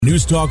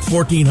News Talk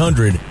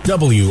 1400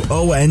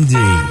 WOND.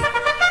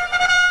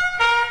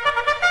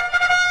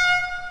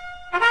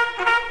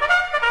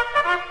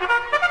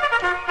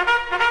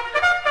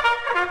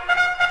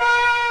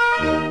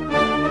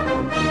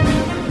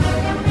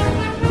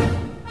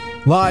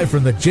 Live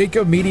from the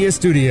Jacob Media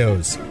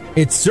Studios,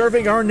 it's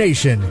Serving Our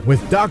Nation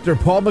with Dr.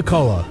 Paul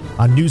McCullough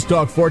on News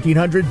Talk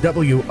 1400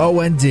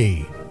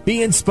 WOND.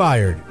 Be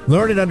inspired,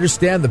 learn and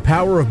understand the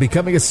power of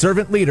becoming a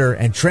servant leader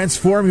and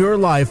transform your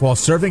life while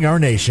serving our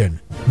nation.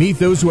 Meet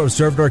those who have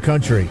served our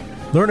country.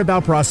 Learn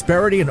about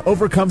prosperity and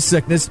overcome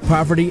sickness,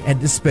 poverty, and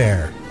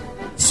despair.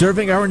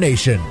 Serving our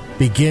nation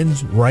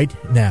begins right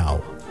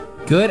now.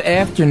 Good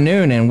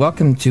afternoon and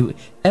welcome to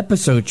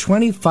episode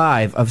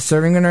 25 of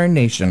Serving in Our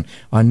Nation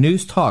on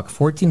News Talk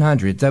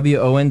 1400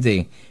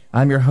 WOND.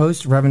 I'm your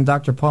host, Reverend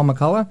Dr. Paul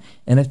McCullough,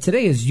 and if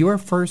today is your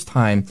first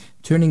time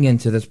tuning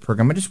into this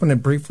program, I just want to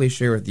briefly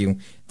share with you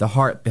the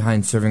heart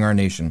behind Serving Our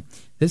Nation.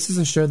 This is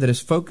a show that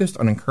is focused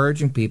on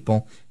encouraging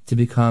people to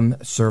become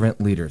servant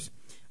leaders.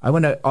 I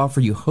want to offer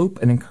you hope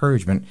and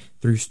encouragement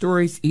through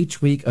stories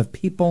each week of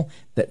people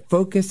that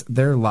focus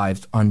their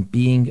lives on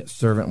being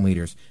servant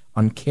leaders,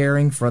 on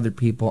caring for other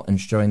people and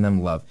showing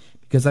them love.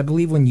 Because I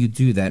believe when you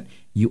do that,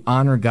 you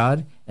honor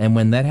God, and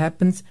when that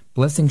happens,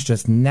 blessings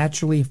just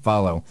naturally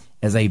follow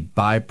as a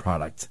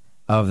byproduct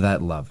of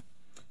that love.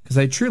 Because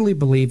I truly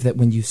believe that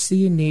when you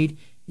see a need,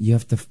 you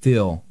have to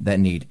fill that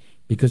need.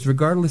 Because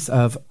regardless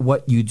of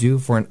what you do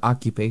for an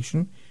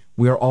occupation,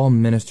 we are all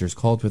ministers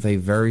called with a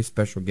very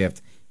special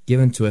gift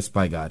given to us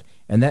by God.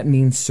 And that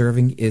means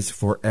serving is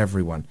for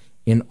everyone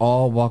in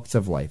all walks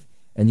of life.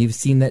 And you've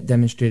seen that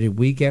demonstrated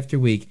week after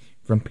week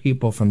from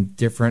people from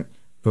different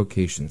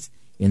vocations.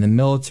 In the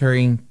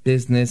military,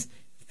 business,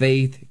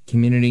 faith,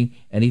 community,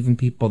 and even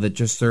people that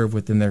just serve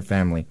within their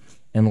family.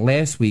 And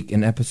last week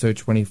in episode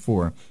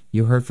 24,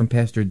 you heard from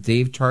Pastor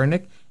Dave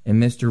Charnick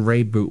and Mr.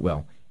 Ray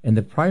Bootwell. And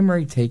the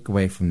primary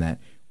takeaway from that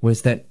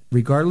was that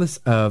regardless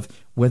of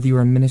whether you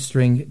are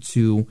ministering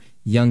to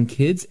young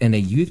kids in a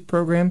youth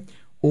program,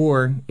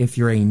 or if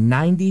you're a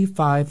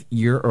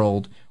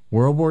 95-year-old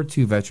World War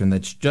II veteran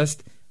that's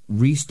just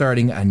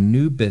restarting a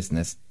new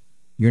business,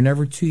 you're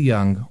never too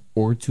young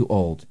or too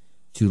old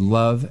to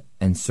love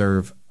and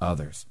serve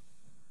others.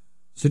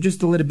 So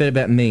just a little bit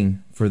about me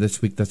for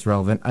this week that's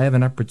relevant. I have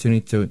an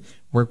opportunity to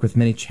work with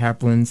many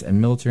chaplains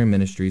and military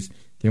ministries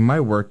through my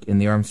work in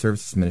the Armed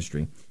Services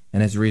Ministry.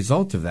 And as a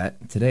result of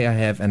that, today I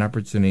have an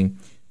opportunity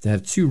to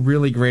have two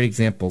really great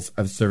examples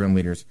of servant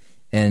leaders.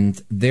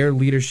 And their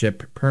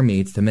leadership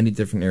permeates to many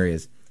different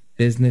areas: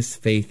 business,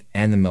 faith,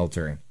 and the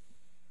military.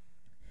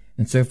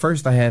 And so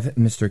first I have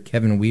Mr.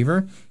 Kevin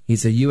Weaver.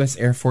 He's a U.S.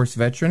 Air Force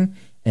veteran,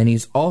 and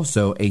he's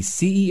also a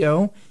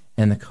CEO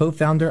and the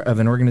co-founder of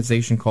an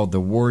organization called the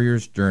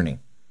Warrior's Journey.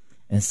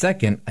 And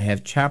second, I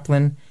have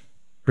Chaplain,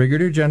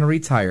 Brigadier General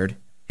retired,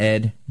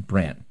 Ed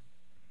Brandt.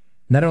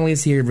 Not only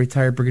is he a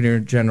retired Brigadier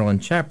General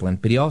and Chaplain,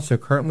 but he also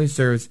currently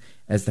serves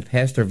as the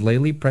pastor of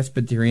Lely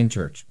Presbyterian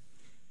Church.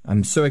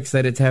 I'm so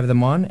excited to have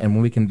them on, and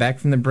when we come back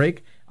from the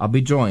break, I'll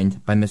be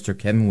joined by Mr.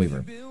 Kevin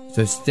Weaver.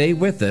 So stay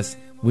with us.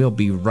 We'll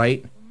be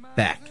right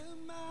back.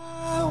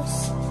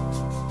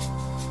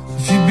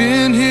 If you've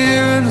been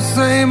hearing the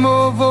same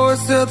old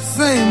voice at the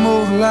same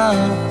old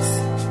lies,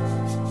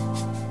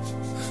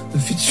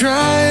 if you're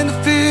trying to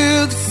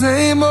fill the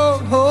same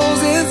old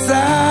holes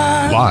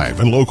inside. Live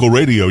and local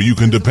radio you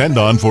can depend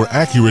on for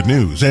accurate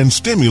news and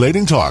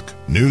stimulating talk.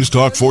 News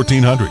Talk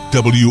 1400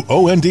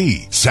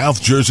 WOND,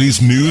 South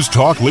Jersey's news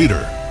talk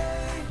leader.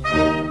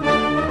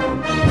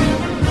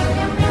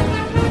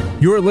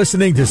 You're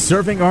listening to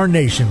Serving Our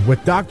Nation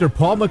with Dr.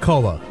 Paul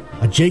McCullough,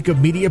 a Jacob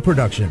Media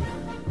production.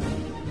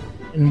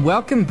 And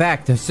welcome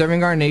back to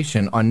Serving Our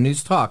Nation on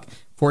News Talk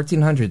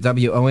 1400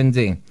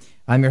 WOND.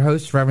 I'm your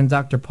host, Reverend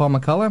Dr. Paul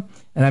McCullough,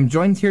 and I'm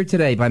joined here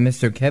today by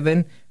Mr.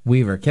 Kevin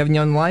Weaver. Kevin,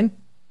 you on the line?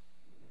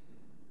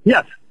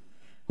 Yes.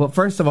 Well,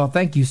 first of all,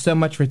 thank you so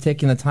much for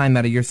taking the time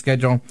out of your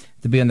schedule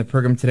to be on the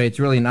program today. It's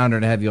really an honor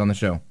to have you on the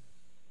show.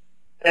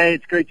 Hey,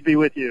 it's great to be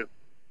with you.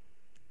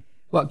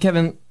 Well,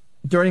 Kevin,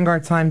 during our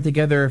time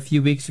together a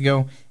few weeks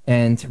ago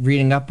and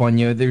reading up on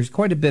you, there's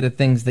quite a bit of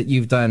things that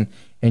you've done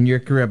in your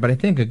career, but I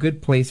think a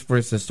good place for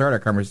us to start our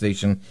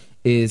conversation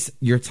is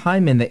your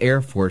time in the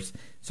Air Force.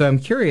 So I'm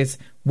curious,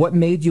 what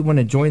made you want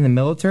to join the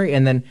military,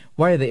 and then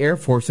why the Air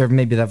Force over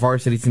maybe the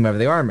varsity team of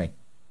the Army?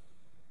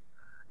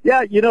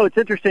 Yeah, it's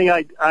interesting.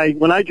 I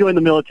when I joined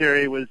the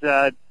military, it was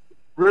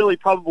really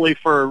probably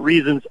for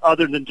reasons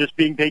other than just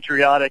being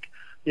patriotic.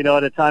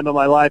 At a time of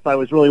my life, I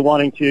was really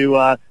wanting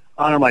to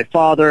honor my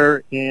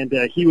father, and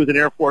he was an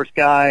Air Force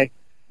guy,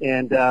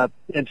 and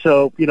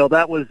so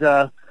that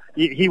was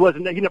he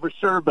never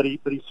served, but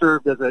he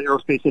served as an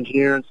aerospace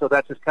engineer, and so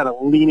that's just kind of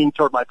leaning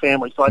toward my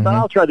family. So I thought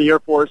I'll try the Air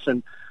Force,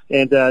 and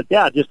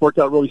it just worked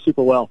out really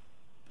super well.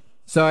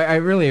 So I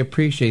really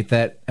appreciate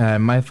that.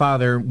 My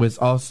father was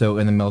also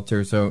in the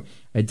military, so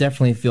I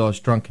definitely feel a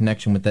strong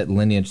connection with that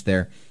lineage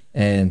there.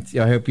 And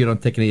I hope you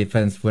don't take any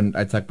offense when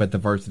I talk about the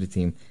varsity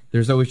team.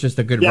 There's always just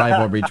a good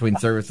rivalry between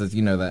services.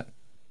 You know that.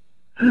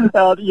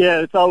 Yeah,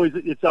 it's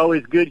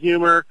always good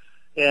humor,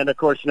 And of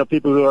course,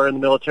 people who are in the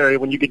military,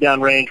 when you get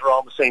down range, we're all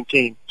on the same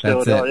team.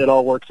 So it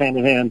all works hand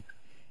in hand.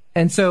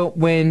 And so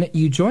when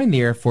you joined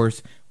the Air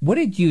Force, what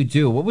did you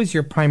do? What was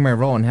your primary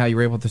role and how you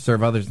were able to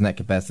serve others in that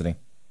capacity?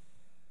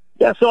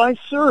 Yeah, so I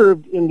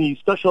served in the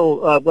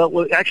special,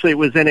 actually it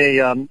was in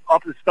a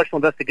Office of Special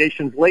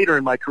Investigations later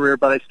in my career,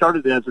 but I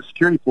started as a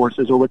security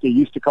forces, or what they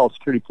used to call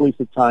security police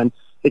at the time,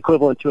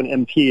 equivalent to an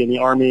MP in the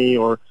Army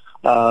or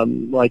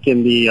like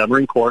in the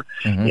Marine Corps.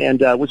 Mm-hmm.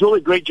 And it was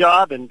really a great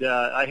job, and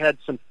I had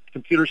some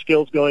computer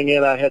skills going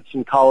in. I had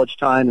some college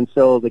time, and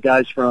so the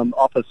guys from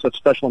Office of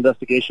Special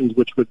Investigations,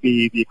 which would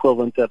be the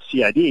equivalent of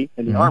CID in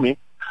the mm-hmm. Army,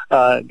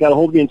 got a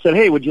hold of me and said,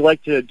 hey, would you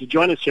like to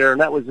join us here?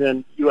 And that was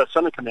in U.S.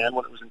 Thunder Command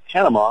when it was in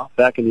Panama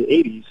back in the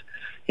 80s.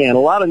 And a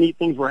lot of neat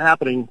things were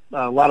happening,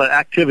 a lot of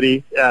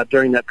activity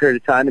during that period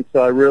of time. And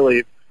so I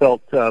really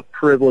felt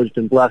privileged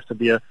and blessed to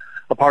be a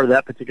part of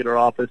that particular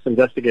office,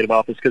 investigative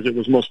office, because it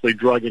was mostly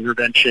drug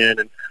intervention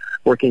and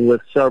working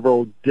with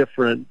several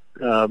different,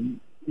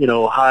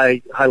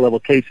 high-level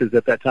cases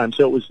at that time.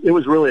 So it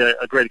was really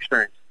a great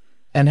experience.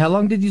 And how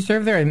long did you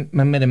serve there? I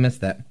might have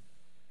missed that.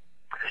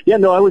 Yeah,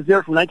 no, I was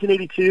there from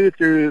 1982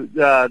 through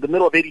the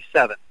middle of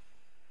 87.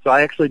 So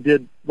I actually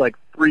did like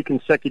 3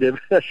 consecutive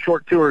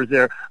short tours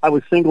there. I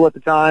was single at the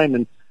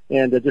time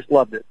and just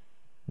loved it.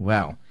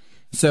 Wow.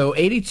 So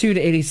 82 to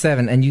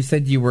 87, and you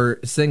said you were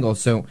single.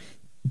 So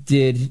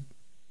did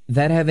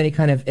that have any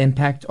kind of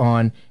impact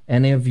on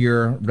any of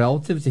your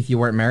relatives if you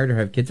weren't married or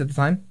have kids at the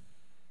time?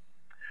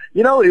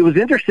 It was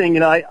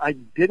interesting. I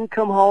didn't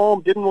come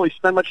home, didn't really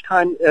spend much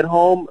time at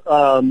home,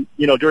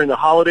 during the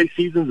holiday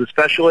seasons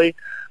especially.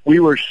 We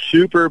were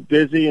super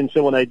busy, and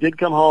so when I did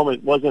come home,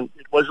 it wasn't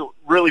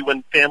really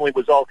when family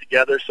was all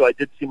together, so I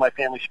did see my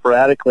family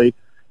sporadically.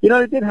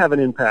 It did have an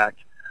impact,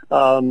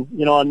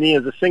 on me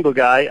as a single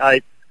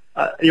guy.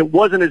 It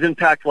wasn't as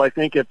impactful, I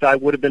think, if I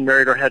would have been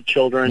married or had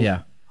children.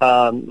 Yeah.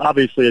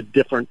 Obviously a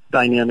different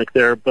dynamic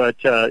there, but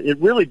it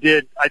really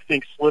did, I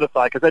think,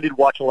 solidify, because I did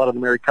watch a lot of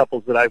the married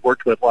couples that I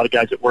worked with, a lot of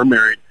guys that were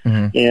married,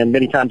 mm-hmm. and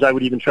many times I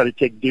would even try to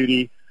take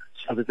duty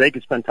so that they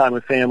could spend time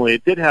with family.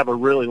 It did have a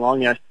really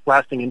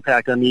long-lasting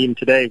impact on me even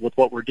today with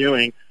what we're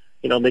doing,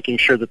 making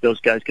sure that those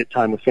guys get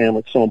time with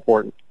family. It's so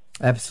important.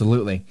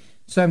 Absolutely.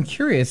 So I'm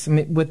curious,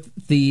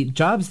 with the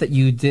jobs that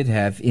you did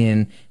have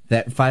in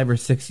that 5 or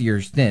 6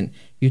 year stint,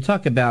 you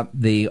talk about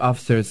the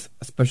Officers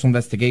of Special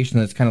Investigation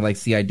that's kind of like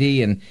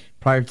CID, and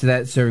prior to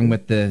that, serving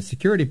with the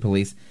security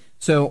police.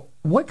 So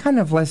what kind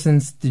of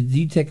lessons did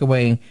you take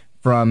away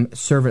from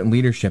servant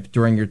leadership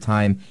during your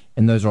time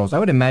in those roles? I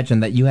would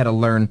imagine that you had to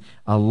learn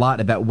a lot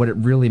about what it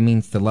really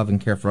means to love and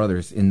care for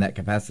others in that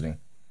capacity.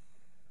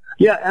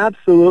 Yeah,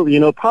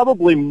 absolutely.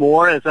 Probably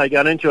more as I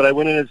got into it. I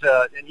went in as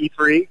an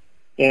E3,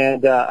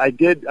 and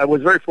I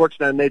was very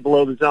fortunate. I made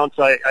below the zone,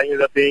 so I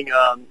ended up being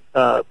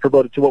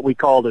promoted to what we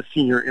called a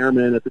senior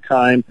airman at the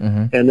time,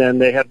 mm-hmm. and then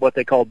they had what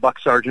they called buck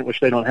sergeant,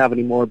 which they don't have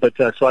anymore. But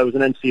so I was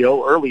an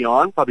NCO early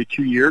on, probably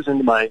 2 years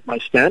into my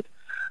stint.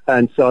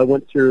 And so I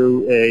went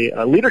through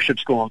a leadership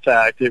school. In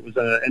fact, it was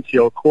an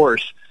NCO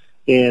course,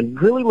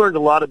 and really learned a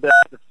lot about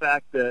the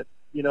fact that,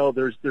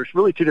 there's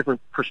really 2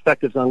 different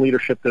perspectives on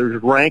leadership.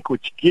 There's rank,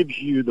 which gives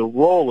you the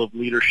role of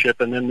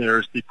leadership, and then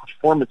there's the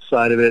performance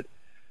side of it,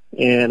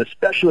 and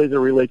especially as it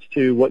relates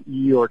to what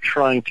you are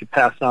trying to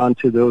pass on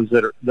to those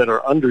that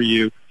are under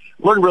you.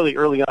 Learn really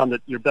early on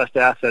that your best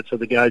assets are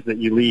the guys that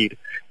you lead.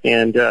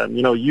 And,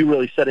 you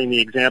really setting the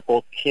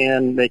example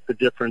can make the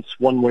difference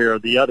one way or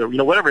the other.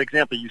 Whatever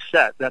example you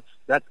set,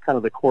 that's kind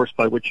of the course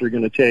by which you're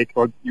going to take,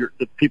 or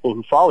the people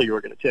who follow you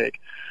are going to take.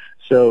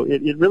 So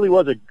it really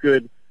was a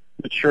good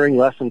maturing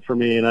lesson for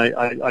me, and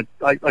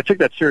I took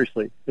that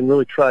seriously and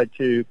really tried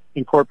to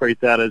incorporate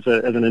that as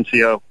an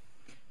NCO.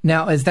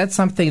 Now, is that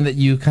something that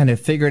you kind of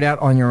figured out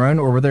on your own,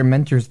 or were there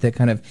mentors that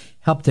kind of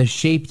helped to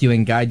shape you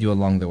and guide you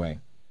along the way?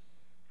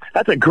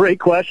 That's a great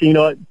question.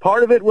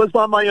 Part of it was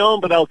on my own,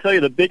 but I'll tell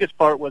you the biggest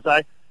part was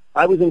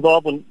I was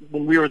involved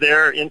when we were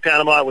there in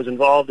Panama. I was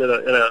involved at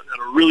a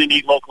really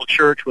neat local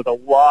church with a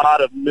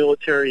lot of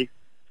military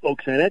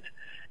folks in it,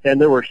 and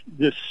there were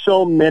just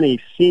so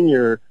many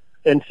senior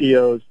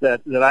NCOs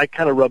that I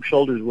kind of rubbed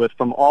shoulders with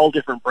from all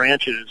different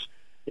branches,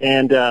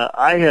 and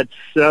I had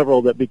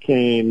several that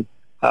became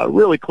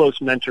really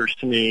close mentors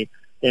to me.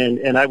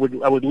 And I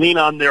would lean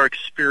on their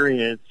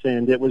experience,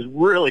 and it was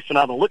really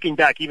phenomenal. Looking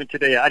back, even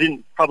today, I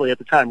didn't probably at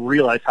the time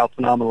realize how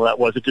phenomenal that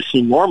was. It just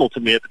seemed normal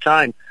to me at the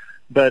time.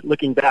 But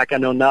looking back, I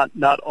know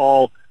not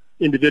all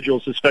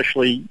individuals,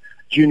 especially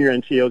junior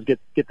NCOs,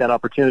 get that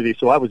opportunity.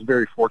 So I was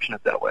very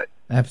fortunate that way.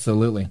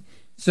 Absolutely.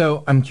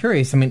 So I'm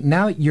curious.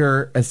 Now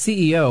you're a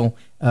CEO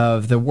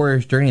of the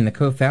Warrior's Journey and the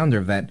co-founder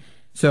of that.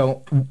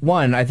 So,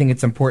 one, I think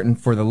it's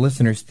important for the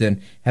listeners to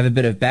have a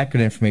bit of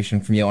background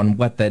information from you on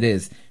what that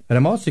is. But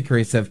I'm also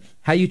curious of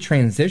how you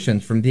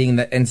transitioned from being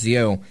the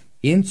NCO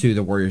into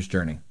the Warrior's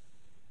Journey.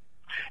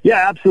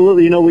 Yeah,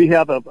 absolutely. We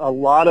have a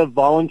lot of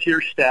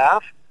volunteer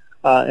staff,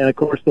 and of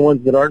course the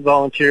ones that aren't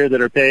volunteer that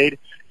are paid.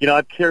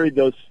 I've carried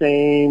those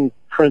same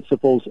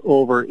principles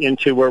over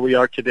into where we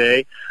are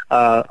today.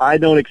 I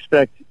don't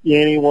expect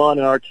anyone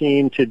in our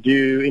team to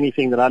do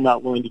anything that I'm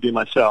not willing to do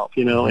myself,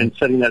 and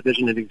setting that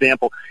vision and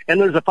example. And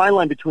there's a fine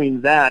line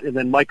between that and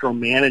then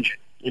micromanaging,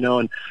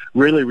 and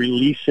really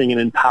releasing and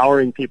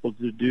empowering people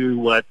to do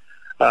what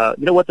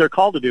they're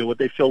called to do, what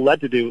they feel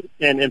led to do,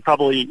 and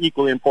probably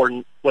equally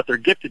important, what they're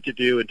gifted to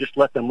do, and just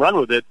let them run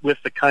with it with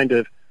the kind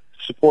of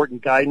support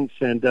and guidance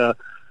and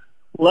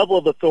level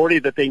of authority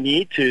that they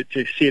need to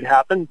see it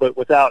happen, but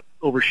without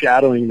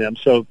overshadowing them.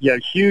 So, yeah,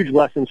 huge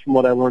lessons from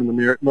what I learned in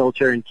the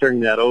military and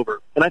carrying that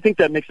over. And I think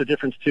that makes a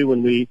difference, too,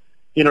 when we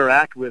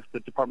interact with the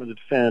Department of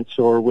Defense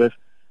or with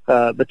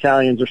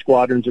battalions or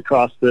squadrons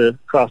across the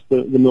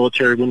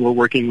military when we're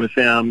working with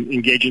them,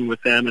 engaging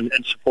with them, and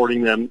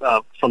supporting them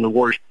from the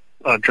warrior's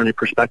journey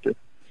perspective.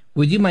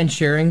 Would you mind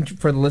sharing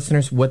for the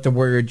listeners what the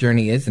warrior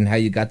journey is and how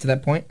you got to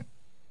that point?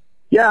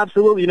 Yeah,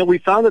 absolutely. We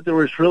found that there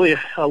was really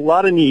a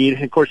lot of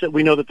need. Of course,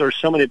 we know that there are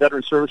so many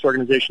veteran service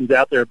organizations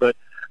out there, but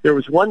there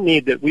was one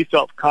need that we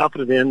felt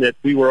confident in that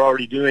we were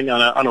already doing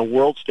on a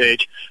world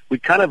stage. We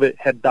kind of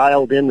had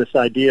dialed in this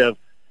idea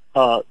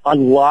of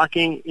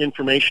unlocking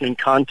information and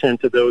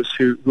content to those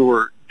who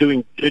were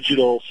doing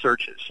digital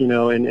searches,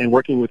 and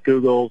working with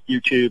Google,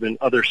 YouTube, and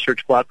other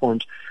search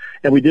platforms.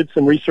 And we did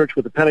some research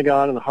with the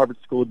Pentagon and the Harvard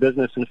School of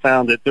Business and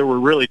found that there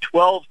were really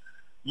 12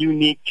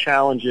 unique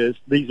challenges.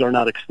 These are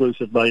not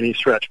exclusive by any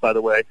stretch, by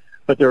the way,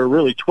 but there are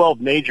really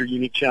 12 major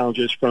unique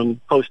challenges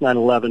from post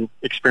 9/11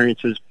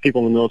 experiences,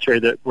 people in the military,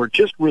 that were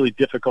just really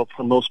difficult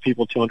for most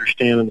people to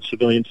understand on the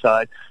civilian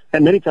side,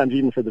 and many times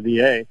even for the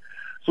VA.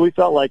 So we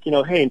felt like,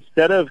 hey,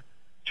 instead of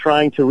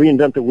trying to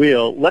reinvent the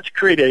wheel, let's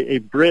create a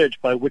bridge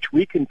by which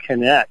we can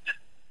connect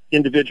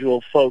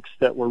individual folks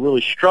that were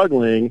really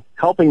struggling,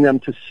 helping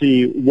them to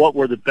see what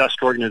were the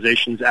best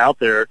organizations out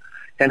there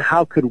and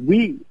how could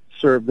we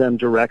serve them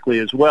directly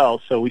as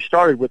well. So we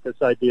started with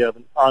this idea of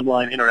an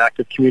online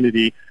interactive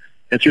community,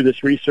 and through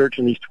this research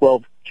and these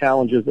 12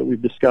 challenges that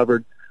we've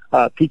discovered,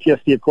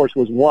 PTSD, of course,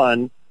 was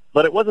one,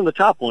 but it wasn't the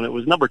top one. It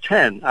was number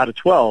 10 out of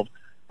 12.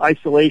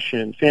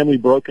 Isolation, family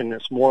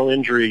brokenness, moral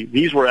injury,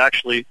 these were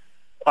actually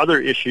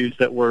other issues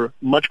that were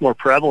much more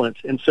prevalent.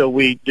 And so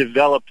we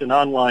developed an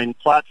online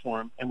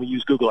platform, and we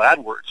use Google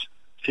AdWords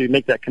to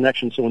make that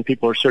connection so when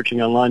people are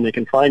searching online, they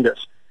can find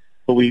us.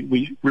 But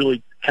we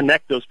really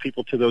connect those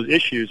people to those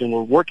issues, and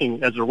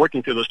as they're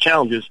working through those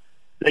challenges,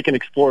 they can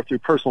explore through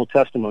personal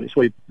testimonies.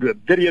 So we have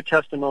video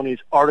testimonies,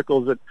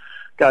 articles that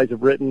guys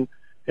have written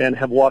and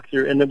have walked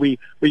through, and then we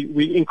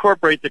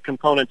incorporate the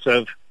components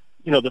of,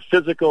 the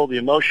physical, the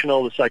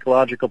emotional, the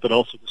psychological, but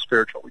also the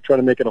spiritual. We try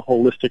to make it a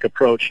holistic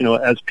approach,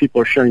 as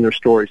people are sharing their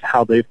stories,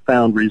 how they've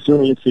found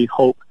resiliency,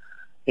 hope,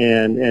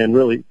 and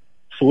really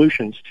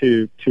solutions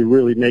to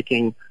really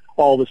making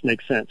all this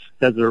make sense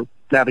as they're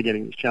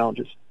navigating these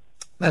challenges.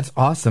 That's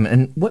awesome.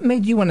 And what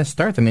made you want to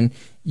start them? I mean,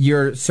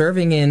 you're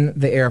serving in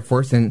the Air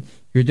Force and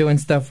you're doing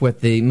stuff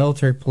with the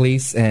military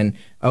police and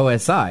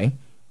OSI.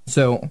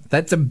 So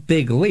that's a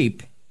big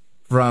leap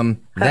from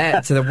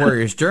that to the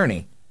warrior's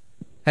journey.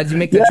 How did you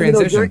make the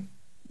transition?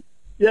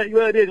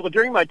 It is. Well,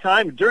 during that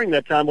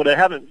time, what I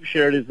haven't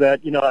shared is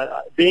that,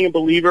 being a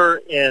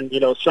believer and,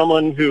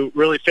 someone who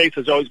really faith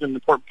has always been an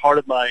important part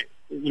of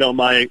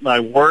my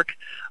work.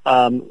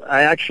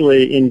 I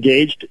actually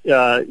engaged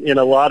in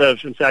a lot of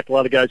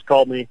guys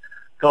called me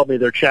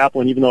their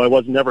chaplain, even though I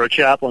was never a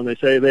chaplain.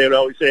 They would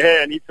always say,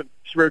 hey, I need some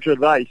spiritual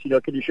advice.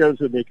 Can you share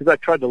this with me? Because I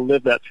tried to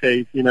live that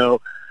faith,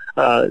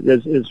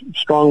 as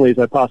strongly as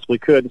I possibly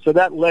could. And so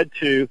that led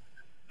to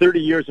 30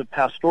 years of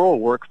pastoral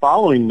work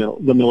following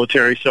the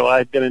military. So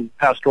I've been in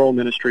pastoral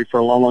ministry for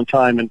a long, long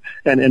time,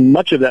 and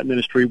much of that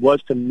ministry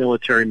was to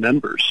military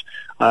members.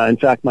 In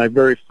fact, my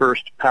very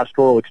first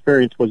pastoral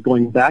experience was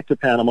going back to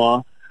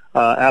Panama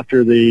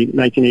after the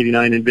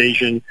 1989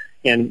 invasion,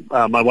 and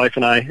my wife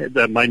and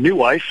I, my new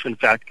wife, in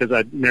fact, because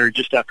I married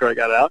just after I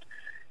got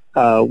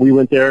out, we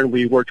went there and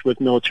we worked with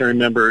military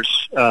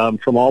members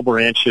from all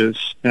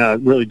branches,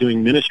 really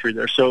doing ministry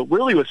there. So it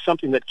really was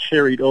something that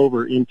carried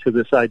over into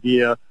this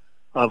idea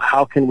of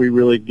how can we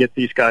really get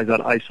these guys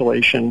out of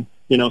isolation.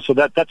 So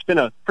that's been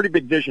a pretty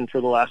big vision for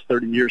the last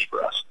 30 years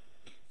for us.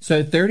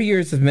 So 30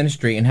 years of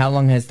ministry, and how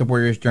long has the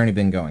Warrior's Journey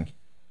been going?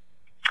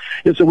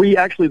 Yeah, so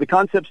the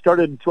concept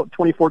started in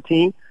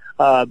 2014,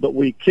 but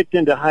we kicked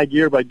into high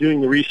gear by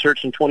doing the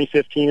research in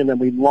 2015, and then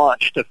we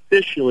launched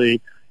officially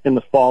in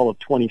the fall of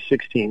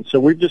 2016. So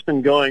we've just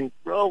been going,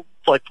 for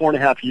like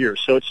 4.5 years.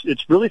 So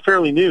it's really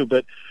fairly new,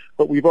 but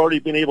we've already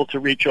been able to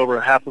reach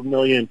over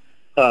 500,000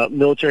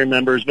 military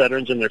members,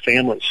 veterans, and their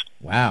families.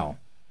 Wow.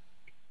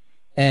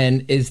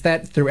 And is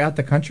that throughout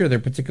the country? Are there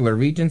particular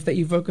regions that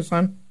you focus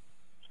on?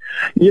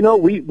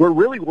 We're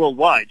really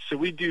worldwide. So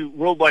we do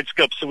worldwide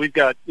scope. So we've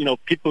got,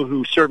 people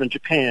who serve in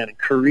Japan and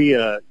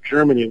Korea,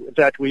 Germany. In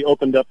fact, we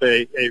opened up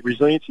a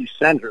resiliency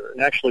center,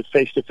 an actually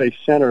face-to-face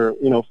center,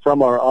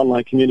 from our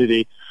online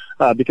community,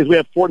 because we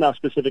have 4 now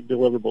specific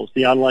deliverables.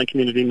 The online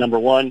community, number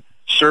 1,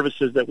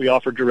 services that we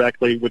offer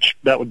directly, which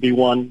that would be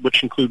 1,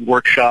 which include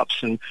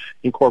workshops and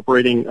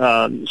incorporating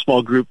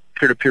small group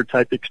peer-to-peer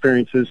type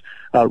experiences.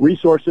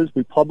 Resources,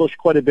 we publish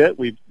quite a bit.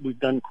 We've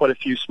done quite a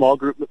few small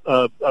group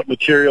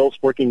materials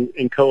working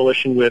in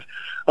coalition with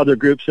other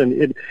groups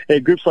and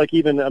groups like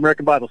even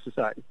American Bible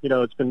Society.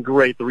 It's been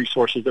great, the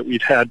resources that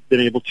we've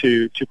been able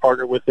to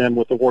partner with them,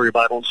 with the Warrior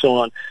Bible and so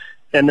on.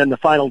 And then the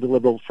final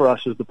deliverable for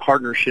us is the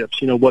partnerships.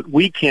 What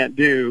we can't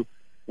do,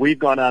 we've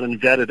gone out and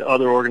vetted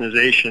other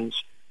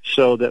organizations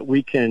so that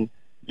we can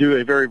do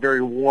a very,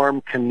 very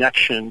warm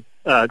connection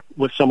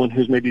with someone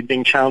who's maybe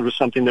being challenged with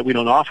something that we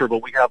don't offer,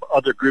 but we have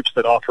other groups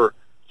that offer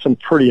some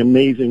pretty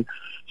amazing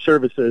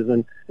services.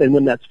 And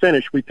when that's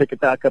finished, we pick it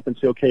back up and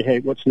say, okay,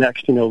 hey, what's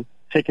next?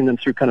 Taking them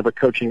through kind of a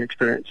coaching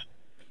experience.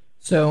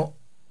 So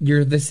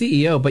you're the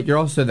CEO, but you're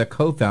also the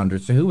co-founder.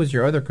 So who was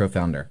your other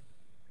co-founder?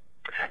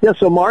 Yeah,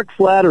 so Mark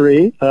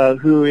Flattery,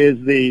 who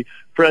is the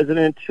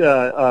president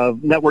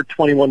of Network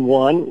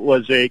 21.1,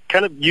 was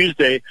used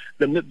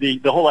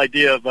the whole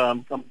idea of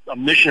a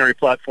missionary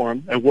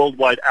platform, a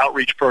worldwide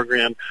outreach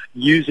program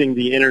using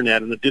the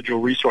internet and the digital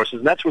resources,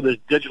 and that's where this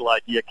digital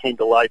idea came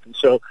to life. And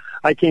so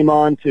I came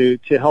on to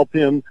help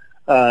him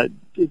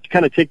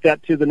kind of take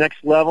that to the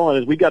next level.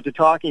 And as we got to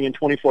talking in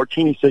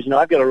 2014, he says,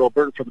 I've got a real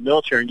burden for the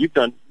military, and you've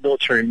done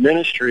military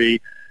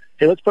ministry.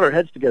 Hey, let's put our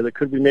heads together.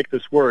 Could we make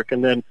this work?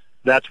 And then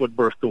that's what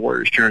birthed the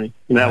Warrior's Journey.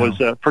 And that was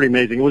pretty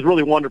amazing. It was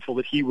really wonderful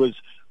that he was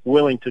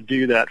willing to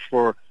do that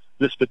for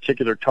this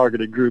particular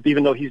targeted group.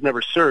 Even though he's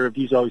never served,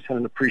 he's always had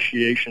an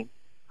appreciation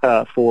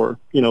for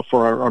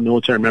our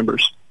military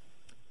members.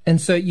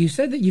 And so you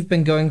said that you've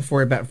been going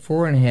for about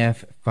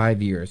 4.5,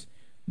 5 years.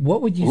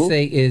 What would you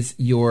say is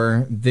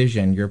your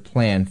vision, your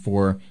plan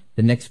for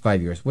the next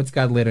 5 years? What's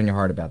God laid on your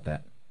heart about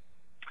that?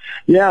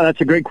 Yeah, that's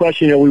a great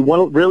question. We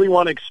really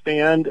want to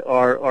expand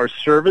our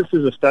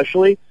services,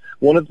 especially.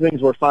 One of the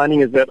things we're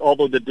finding is that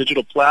although the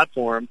digital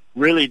platform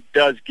really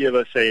does give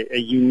us a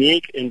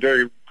unique and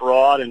very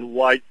broad and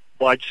wide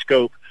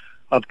scope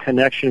of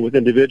connection with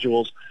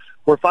individuals,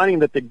 we're finding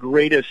that the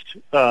greatest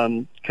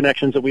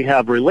connections that we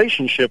have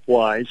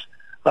relationship-wise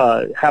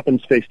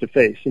happens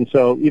face-to-face. And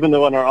so even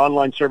though in our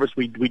online service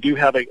we do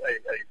have a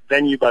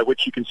venue by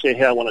which you can say,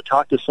 hey, I want to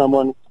talk to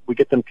someone, we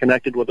get them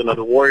connected with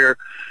another warrior.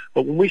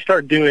 But when we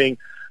start doing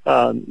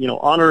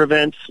honor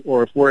events,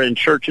 or if we're in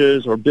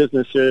churches or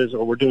businesses,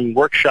 or we're doing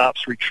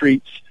workshops,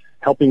 retreats,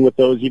 helping with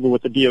those, even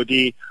with the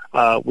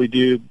DoD, we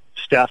do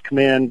staff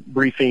command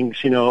briefings,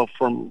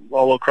 from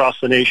all across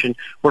the nation.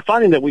 We're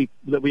finding that we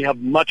have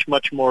much,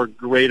 much more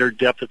greater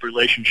depth of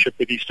relationship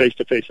with these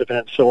face-to-face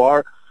events. So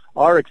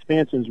our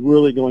expansion is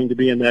really going to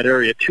be in that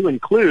area. To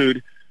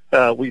include,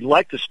 we'd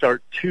like to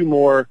start 2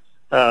 more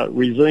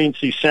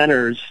resiliency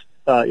centers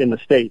in the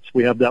States.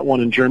 We have that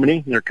one in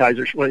Germany, near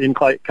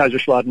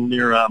Kaiserslautern,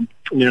 near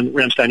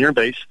Ramstein Air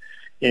Base,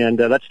 and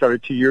that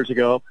started 2 years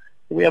ago.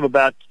 We have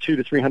about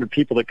 200 to 300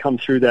 people that come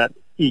through that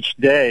each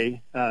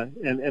day,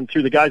 and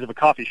through the guise of a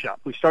coffee shop.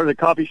 We started a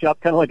coffee shop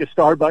kind of like a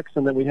Starbucks,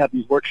 and then we have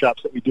these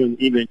workshops that we do in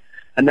the evening,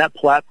 and that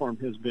platform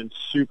has been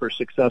super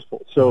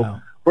successful. So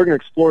we're going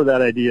to explore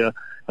that idea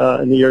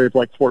in the areas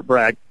like Fort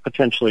Bragg,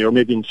 potentially, or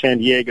maybe in San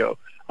Diego,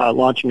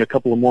 launching a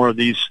couple of more of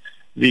these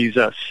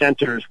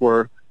centers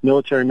where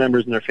military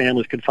members and their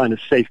families could find a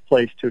safe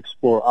place to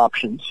explore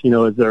options,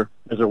 as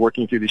they're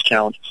working through these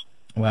challenges.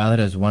 Wow, that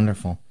is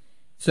wonderful.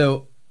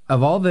 So,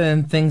 of all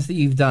the things that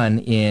you've done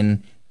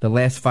in the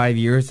last 5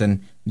 years,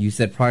 and you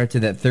said prior to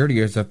that 30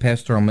 years of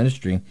pastoral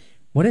ministry,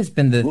 what has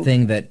been the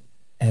thing that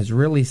has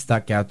really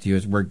stuck out to you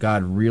as where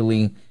God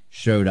really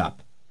showed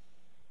up?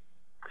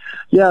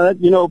 Yeah,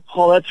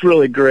 Paul, that's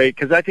really great,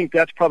 because I think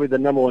that's probably the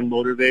number one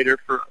motivator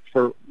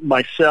for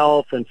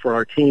myself and for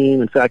our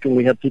team. In fact, when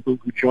we have people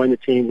who join the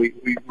team, we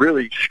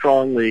really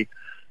strongly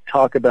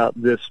talk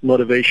about this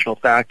motivational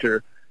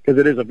factor, because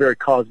it is a very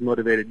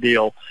cause-motivated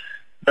deal.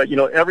 But,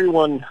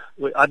 everyone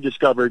I've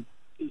discovered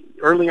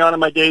early on in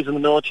my days in the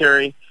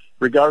military,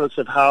 regardless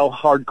of how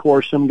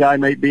hardcore some guy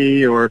might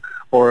be or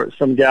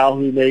some gal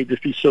who may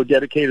just be so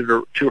dedicated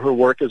to her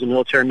work as a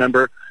military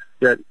member,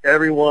 that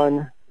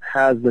everyone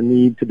has the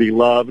need to be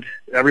loved.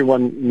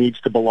 Everyone needs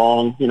to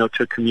belong, to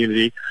a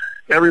community.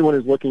 Everyone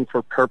is looking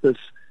for purpose,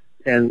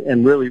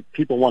 and really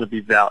people want to be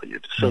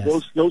valued. So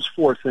yes, those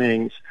 4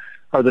 things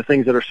are the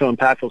things that are so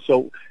impactful.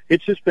 So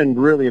it's just been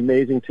really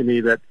amazing to me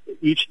that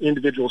each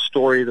individual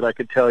story that I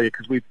could tell you,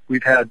 because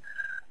we've had,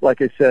 like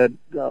I said,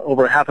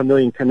 over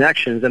 500,000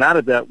 connections, and out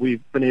of that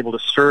we've been able to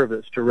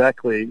service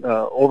directly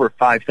over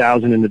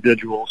 5,000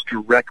 individuals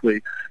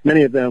directly,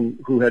 many of them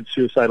who had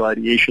suicidal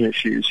ideation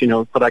issues,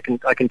 but I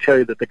can tell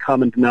you that the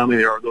common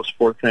denominator are those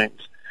 4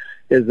 things,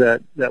 is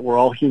that we're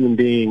all human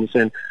beings,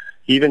 and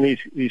even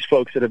these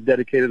folks that have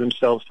dedicated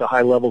themselves to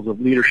high levels of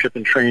leadership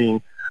and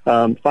training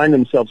find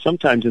themselves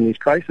sometimes in these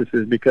crises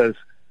because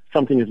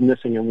something is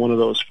missing in one of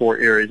those 4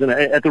 areas. And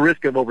at the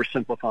risk of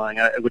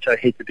oversimplifying, which I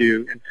hate to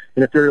do,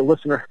 and if you're a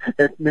listener,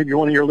 maybe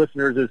one of your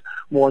listeners is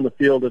more in the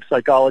field of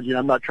psychology, and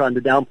I'm not trying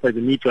to downplay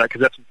the need for that,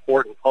 because that's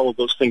important. All of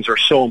those things are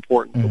so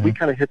important. Mm-hmm. But we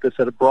kind of hit this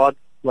at a broad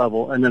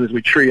level, and then as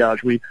we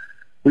triage, we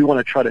want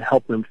to try to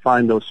help them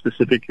find those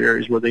specific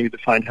areas where they need to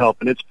find help.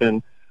 And it's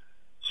been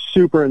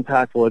super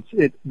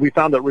impactful. We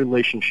found that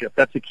relationship.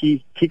 That's a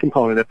key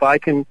component. If I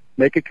can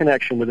make a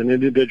connection with an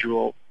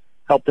individual,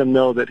 help them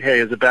know that, hey,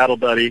 as a battle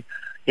buddy,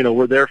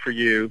 we're there for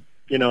you,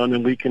 and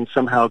then we can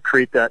somehow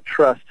create that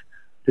trust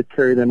to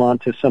carry them on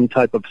to some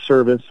type of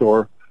service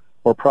or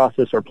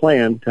process or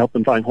plan to help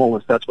them find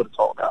wholeness. That's what it's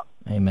all about.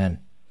 Amen.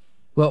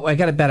 Well, I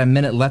got about a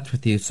minute left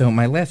with you. So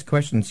my last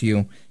question to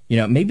you,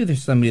 maybe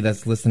there's somebody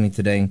that's listening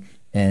today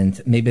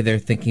and maybe they're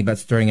thinking about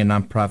starting a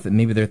nonprofit.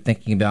 Maybe they're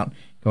thinking about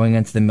going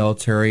into the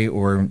military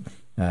or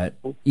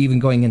even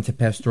going into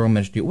pastoral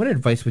ministry. What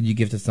advice would you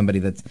give to somebody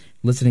that's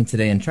listening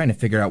today and trying to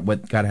figure out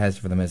what God has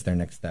for them as their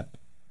next step?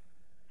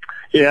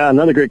 Yeah,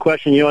 another great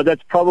question.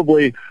 That's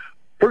probably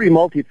pretty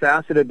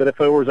multifaceted, but if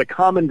there was a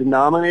common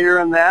denominator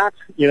in that,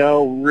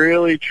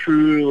 really,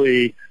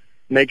 truly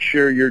make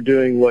sure you're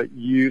doing what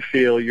you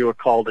feel you're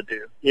called to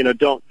do.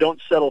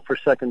 Don't settle for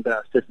second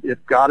best.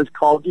 If God has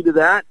called you to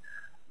that,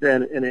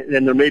 then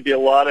there may be a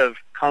lot of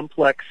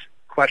complex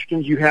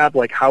questions you have,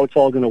 like how it's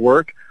all going to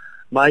work.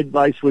 My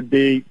advice would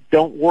be,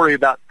 don't worry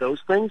about those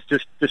things.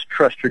 Just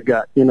trust your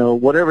gut.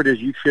 Whatever it is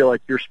you feel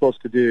like you're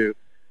supposed to do,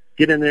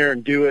 get in there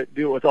and do it.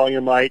 Do it with all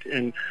your might.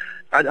 And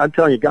I'm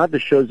telling you, God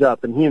just shows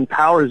up and He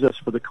empowers us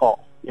for the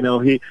call.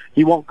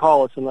 He won't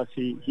call us unless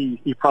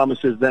He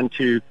promises then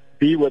to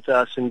be with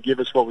us and give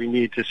us what we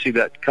need to see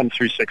that come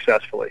through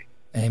successfully.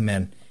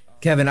 Amen.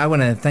 Kevin, I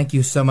want to thank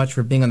you so much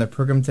for being on the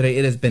program today.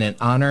 It has been an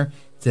honor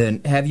to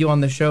have you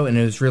on the show, and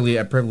it was really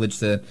a privilege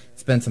to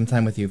spend some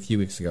time with you a few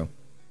weeks ago.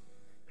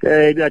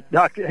 Hey,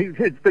 Doc,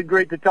 it's been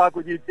great to talk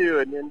with you too,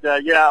 and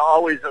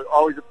always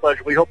a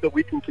pleasure. We hope that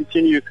we can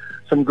continue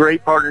some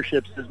great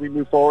partnerships as we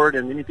move forward,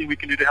 and anything we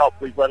can do to help,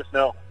 please let us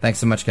know. Thanks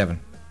so much, Kevin.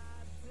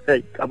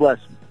 Hey, God bless.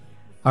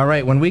 All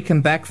right, when we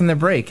come back from the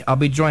break, I'll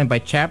be joined by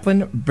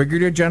Chaplain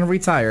Brigadier General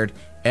Retired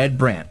Ed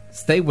Brandt.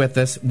 Stay with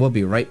us. We'll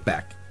be right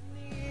back.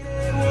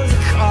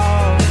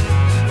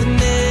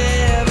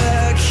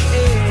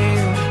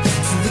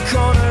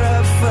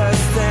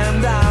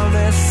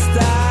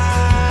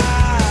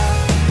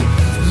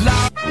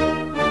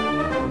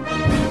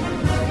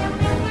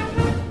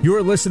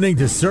 You're listening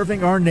to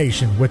Serving Our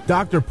Nation with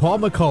Dr. Paul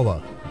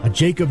McCullough, a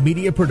Jacob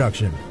Media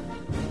production.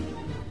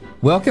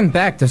 Welcome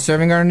back to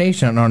Serving Our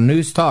Nation on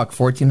News Talk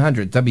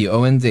 1400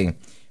 WOND.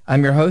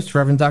 I'm your host,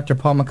 Reverend Dr.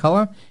 Paul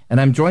McCullough,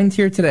 and I'm joined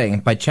here today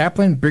by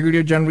Chaplain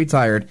Brigadier General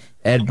Retired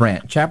Ed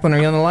Brandt. Chaplain, are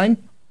you on the line?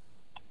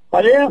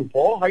 I am,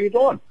 Paul. How you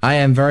doing? I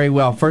am very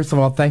well. First of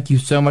all, thank you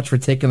so much for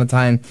taking the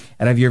time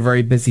out of your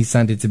very busy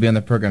Sunday to be on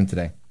the program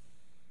today.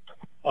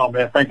 Oh,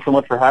 man, thanks so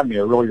much for having me.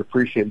 I really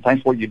appreciate it.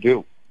 Thanks for what you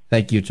do.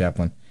 Thank you,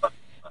 Chaplain.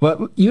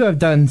 Well, you have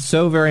done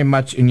so very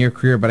much in your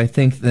career, but I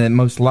think the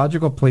most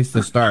logical place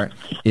to start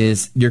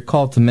is your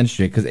call to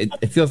ministry, because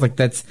it feels like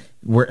that's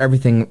where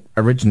everything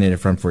originated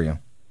from for you.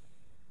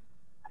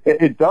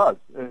 It does.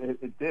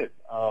 It did.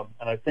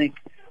 And I think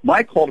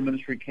my call to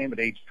ministry came at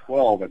age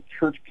 12 at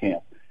church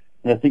camp.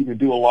 And I think to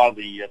do a lot of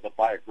the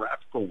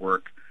biographical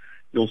work,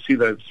 you'll see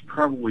that it's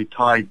probably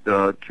tied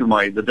to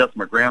the death of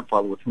my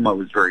grandfather, with whom I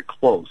was very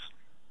close.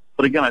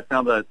 But again, I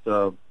found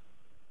that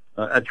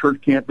at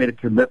church camp, made a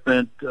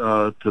commitment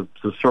to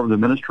serve the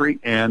ministry,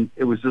 and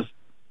it was just,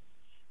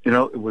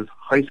 it was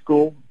high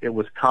school, it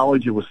was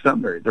college, it was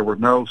seminary. There were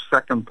no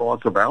second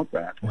thoughts about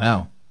that.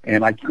 Wow.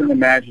 And I just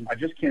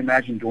can't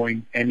imagine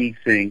doing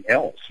anything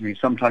else. I mean,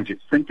 sometimes you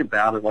think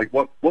about it, like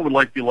what would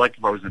life be like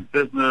if I was in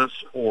business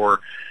or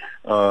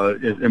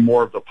in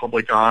more of the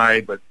public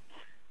eye? But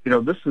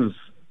this is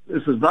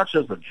not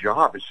just a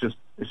job. It's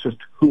just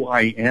who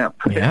I am.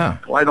 Yeah.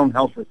 I don't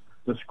know how to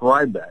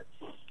describe that,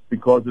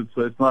 because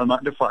it's not a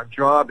 9-to-5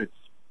 job.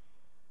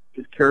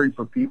 It's caring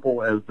for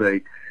people as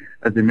they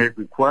make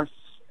requests,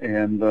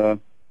 and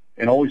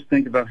always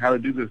think about how to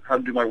do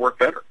my work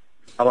better.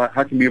 How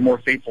can I be a more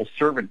faithful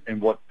servant in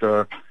what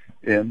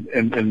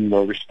in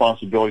the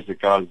responsibilities that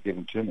God has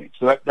given to me.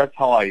 So that's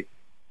how I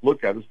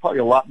look at it. There's probably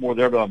a lot more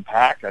there to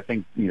unpack, I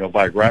think,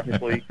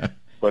 biographically,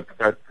 but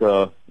that's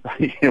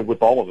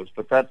with all of us.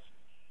 But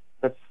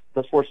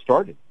that's where it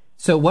started.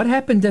 So what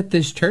happened at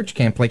this church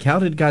camp? Like, how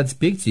did God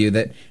speak to you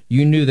that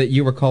you knew that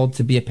you were called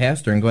to be a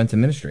pastor and go into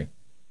ministry?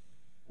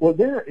 Well,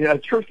 there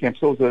at church camp.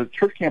 So it was a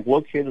church camp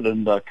located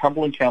in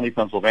Cumberland County,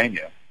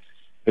 Pennsylvania.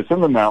 It's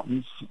in the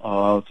mountains.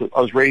 So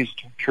I was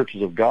raised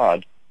Churches of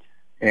God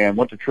and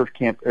went to church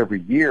camp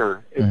every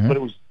year. But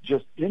it was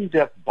just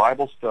in-depth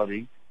Bible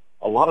study,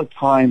 a lot of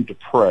time to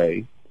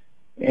pray.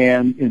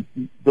 And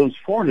those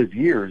formative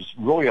years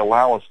really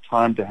allow us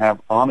time to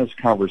have honest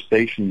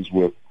conversations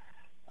with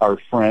our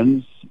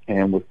friends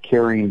and with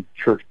caring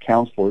church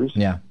counselors.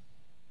 Yeah.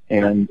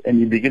 And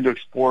you begin to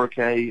explore,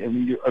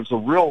 it's a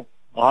real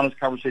honest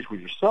conversation with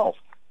yourself.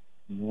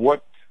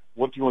 What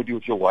do you want to do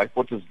with your life?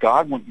 What does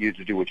God want you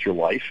to do with your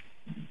life?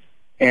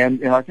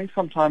 And I think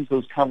sometimes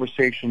those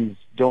conversations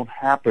don't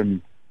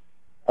happen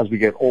as we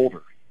get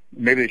older.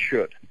 Maybe they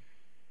should.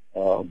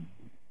 But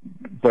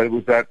it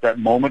was that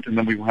moment, and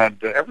then we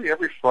had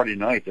every Friday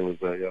night there was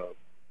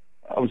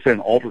I would say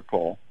an altar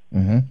call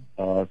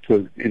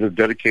to either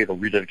dedicate or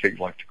rededicate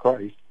your life to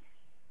Christ.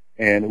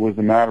 And it was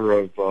a matter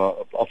of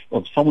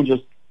someone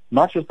just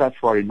not just that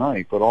Friday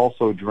night, but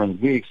also during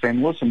the week,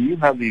 saying, listen, you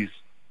have these,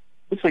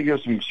 looks like you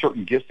have some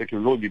certain gifts that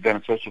could really be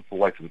beneficial for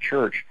the life of the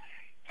church.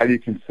 Have you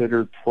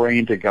considered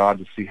praying to God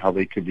to see how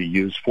they could be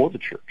used for the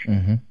church?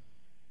 Mm-hmm.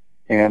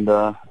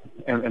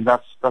 And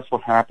that's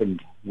what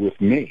happened with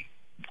me.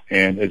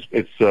 And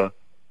it's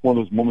one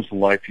of those moments in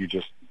life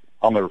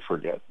I'll never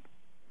forget,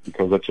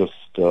 because it just,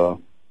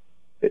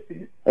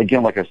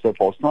 again, like I said,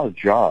 Paul, it's not a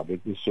job.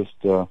 It's just,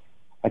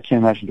 I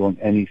can't imagine doing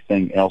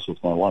anything else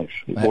with my life.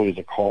 It really is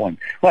a calling.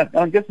 But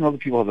I'm guessing other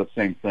people have that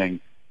same thing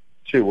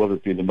too, whether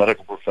it be the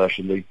medical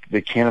profession.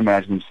 They can't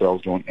imagine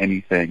themselves doing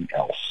anything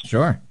else.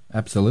 Sure,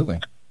 absolutely.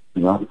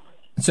 You know?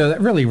 So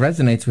that really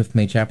resonates with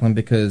me, Chaplain,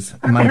 because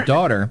my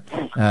daughter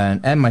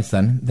and my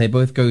son, they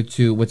both go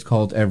to what's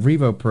called a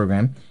Revo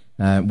program,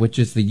 which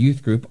is the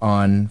youth group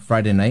on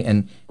Friday night.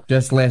 And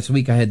just last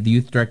week, I had the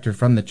youth director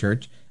from the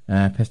church,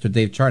 Pastor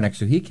Dave Charnock,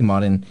 so he came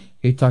on and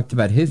he talked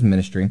about his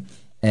ministry.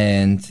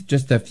 And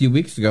just a few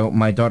weeks ago,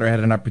 my daughter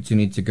had an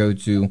opportunity to go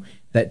to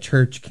that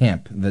church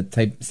camp,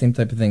 the same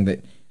type of thing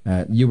that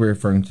you were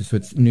referring to. So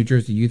it's New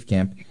Jersey Youth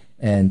Camp,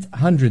 and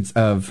hundreds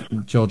of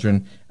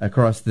children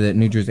across the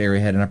New Jersey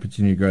area had an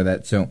opportunity to go to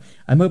that. So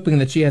I'm hoping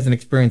that she has an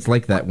experience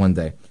like that one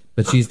day.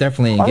 But she's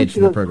definitely engaged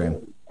in the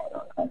program.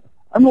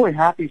 I'm really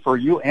happy for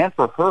you and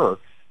for her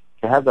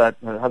to have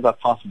that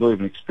possibility of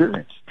an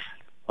experience.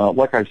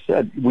 Like I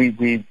said,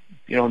 we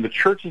in the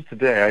churches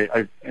today,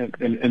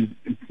 and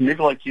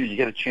maybe like you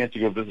get a chance to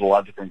go visit a lot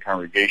of different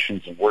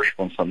congregations and worship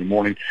on Sunday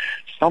morning.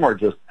 Some are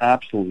just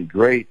absolutely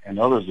great, and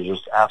others are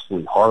just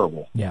absolutely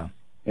horrible. Yeah.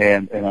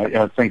 And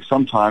I think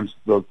sometimes,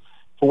 for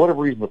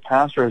whatever reason, the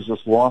pastor has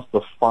just lost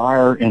the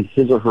fire in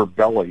his or her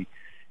belly,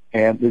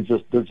 and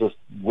they're just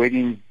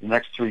waiting the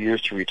next 3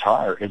 years to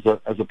retire,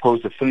 as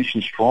opposed to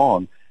finishing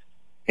strong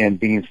and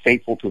being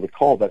faithful to the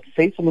call. That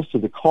faithfulness to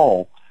the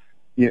call,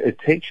 it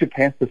takes you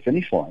past the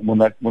finish line when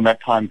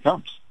that time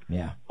comes.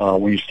 Yeah.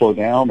 When you slow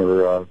down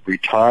or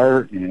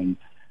retire and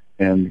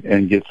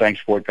give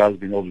thanks for what God's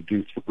been able to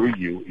do through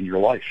you in your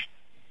life.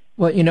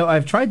 Well,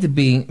 I've tried to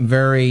be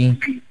very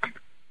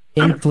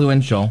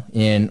influential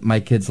in my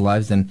kids'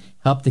 lives and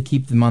help to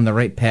keep them on the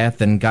right path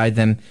and guide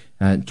them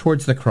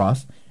towards the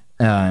cross.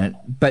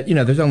 But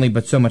there's only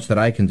but so much that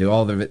I can do.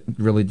 All of it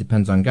really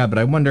depends on God. But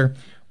I wonder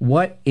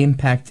what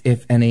impact,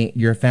 if any,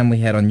 your family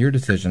had on your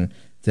decision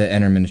to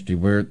enter ministry.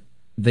 Were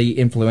they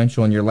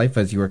influential in your life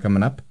as you were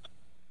coming up?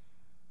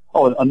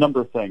 Oh, a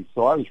number of things.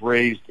 So I was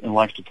raised in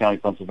Lancaster County,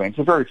 Pennsylvania. It's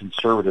a very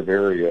conservative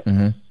area.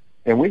 Mm-hmm.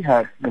 And we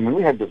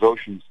had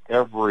devotions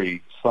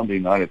every Sunday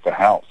night at the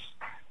house.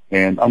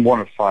 And I'm one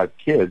of 5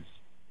 kids,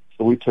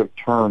 so we took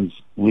turns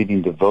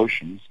leading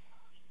devotions.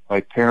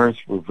 My parents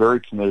were very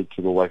committed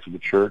to the life of the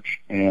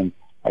church, and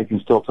I can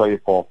still tell you,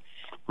 Paul,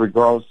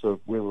 regardless of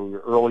whether we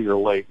were early or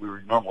late, we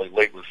were normally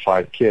late with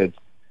 5 kids.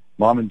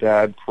 Mom and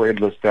Dad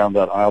paraded us down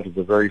that aisle to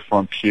the very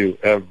front pew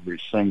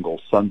every single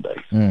Sunday.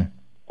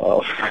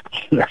 I'll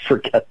never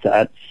forget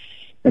that.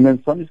 And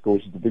then Sunday school,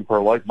 which is a big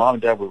part of life. Mom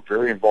and Dad were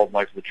very involved in the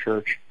life of the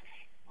church.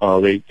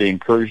 They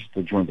encouraged us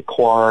to join the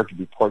choir, to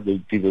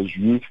be those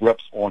youth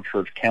reps on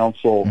church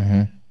council,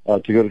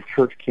 to go to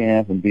church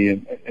camp and be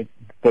in.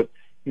 But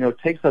it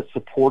takes that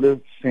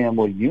supportive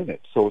family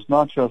unit. So it's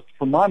not just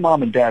for my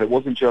mom and dad. It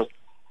wasn't just,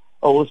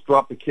 oh, let's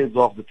drop the kids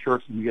off the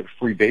church and you get a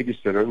free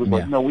babysitter. It was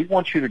like, no, we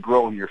want you to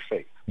grow in your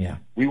faith. Yeah.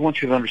 We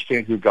want you to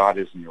understand who God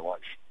is in your life,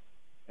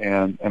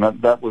 and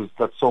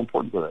that's so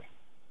important today.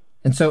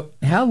 And so,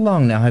 how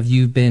long now have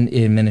you been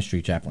in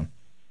ministry, Chaplain?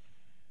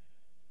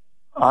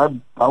 I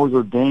was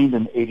ordained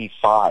in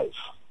 85.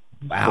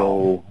 Wow.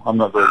 So I'm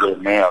not very good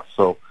at math.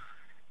 So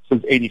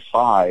since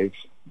 85,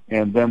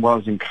 and then when I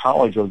was in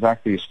college, I was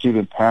actually a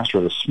student pastor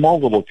at a small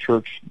little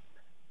church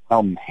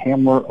out in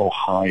Hamler,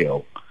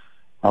 Ohio,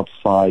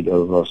 outside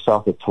of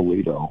south of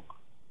Toledo.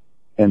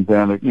 And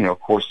then, of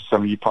course,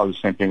 probably the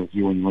same thing with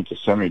you when you went to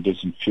seminary, did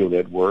some field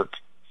ed work,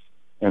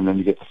 and then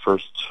you get the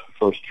first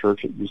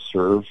church that you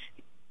serve,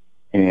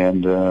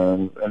 and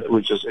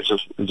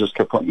it just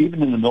kept going.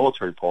 Even in the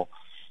military, Paul,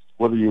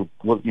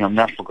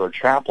 National Guard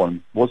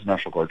chaplain, was a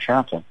National Guard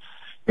chaplain.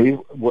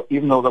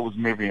 Even though that was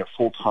maybe a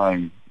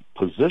full-time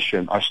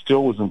position, I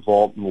still was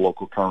involved in the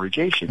local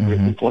congregation.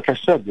 Mm-hmm. Like I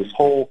said, this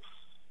whole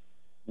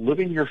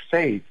living your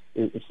faith,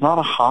 it's not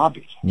a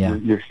hobby. Yeah.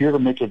 You're here to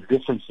make a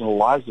difference in the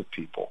lives of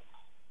people.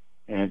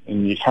 And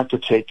you have to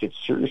take it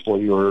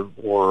seriously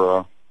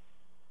or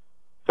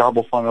God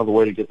will find another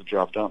way to get the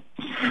job done.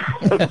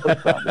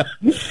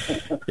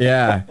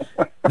 Yeah.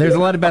 There's a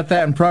lot about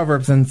that in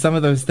Proverbs, and some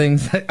of those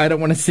things, I don't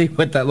want to see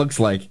what that looks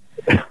like.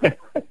 I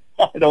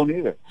don't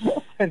either.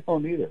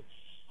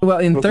 Well,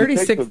 in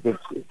 36...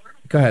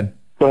 Go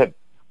ahead.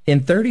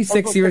 In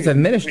 36 years of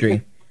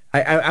ministry,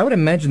 I would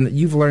imagine that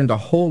you've learned a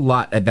whole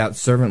lot about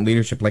servant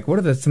leadership. Like, what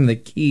are some of the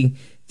key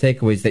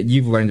takeaways that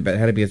you've learned about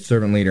how to be a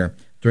servant leader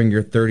during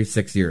your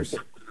 36 years?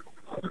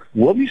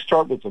 Let me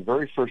start with the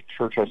very first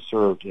church I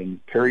served in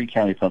Perry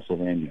County,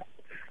 Pennsylvania.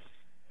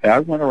 And I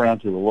went around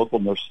to the local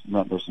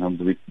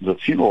the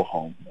funeral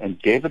home, and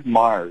David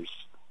Myers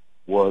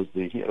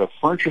he had a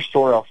furniture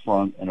store out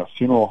front and a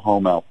funeral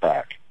home out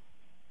back.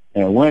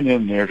 And I went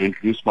in there to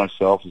introduce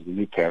myself as the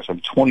new pastor. I'm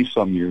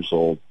 20-some years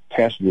old,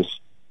 pastor this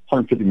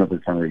 150-member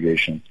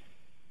congregation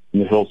in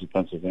the hills of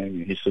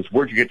Pennsylvania. He says,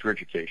 "Where'd you get your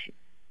education?"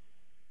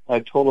 I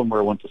told him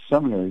where I went to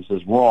seminary. He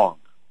says, "Wrong.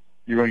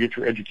 You're going to get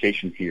your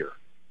education here."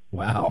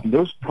 Wow. And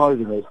those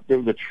probably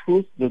they're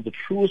the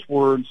truest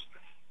words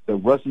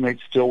that resonate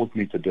still with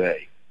me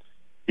today,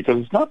 because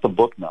it's not the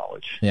book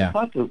knowledge. Yeah.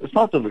 It's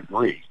not the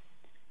degree.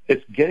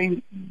 It's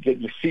getting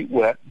your feet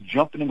wet,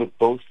 jumping in with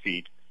both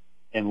feet,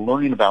 and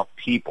learning about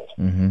people.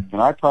 Mm-hmm.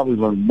 And I probably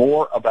learned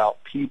more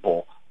about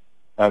people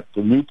at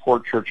the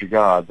Newport Church of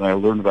God than I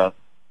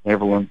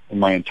ever learned in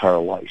my entire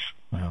life.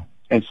 Wow.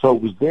 And so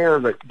it was there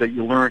that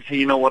you learned, hey,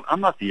 you know what?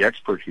 I'm not the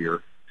expert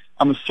here.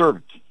 I'm a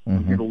servant. Mm-hmm.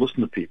 I'm here to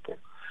listen to people.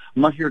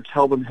 I'm not here to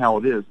tell them how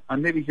it is.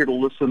 I'm maybe here to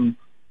listen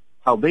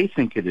how they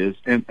think it is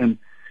and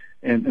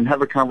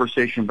have a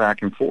conversation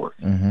back and forth.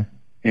 Mm-hmm.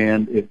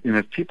 And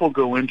if people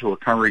go into a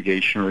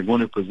congregation or go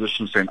into a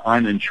position saying,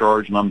 I'm in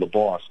charge and I'm the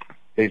boss,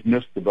 they've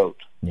missed the boat.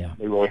 Yeah.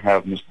 They really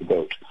have missed the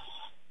boat.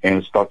 And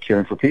it's about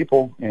caring for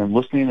people and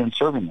listening and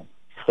serving them.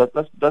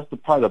 That's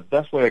probably the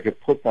best way I could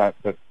put that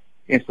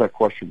answer that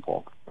question,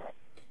 Paul.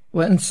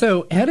 Well, and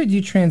so how did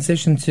you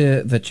transition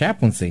to the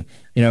chaplaincy?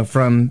 You know,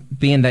 from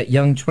being that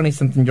young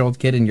 20-something-year-old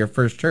kid in your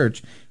first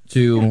church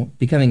to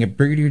becoming a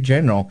brigadier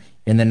general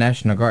in the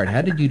National Guard.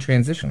 How did you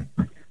transition?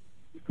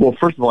 Well,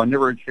 first of all, I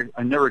never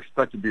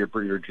expected to be a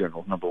brigadier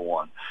general, number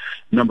one.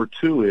 Number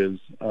two is,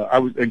 I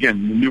was,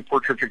 again, the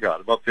Newport Church of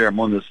God. I'm up there. I'm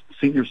on this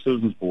senior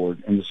citizens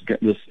board, and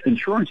this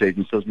insurance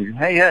agent says to me,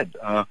 "Hey, Ed,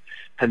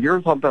 have you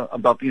ever thought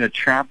about being a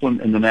chaplain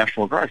in the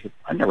National Guard?" I said,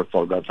 "I never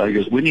thought about that." He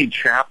goes, "We need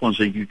chaplains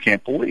that you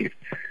can't believe."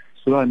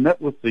 So I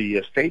met with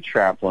the state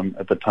chaplain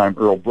at the time,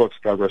 Earl Brooks,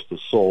 God rest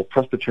his soul,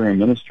 Presbyterian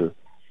minister.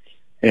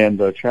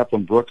 And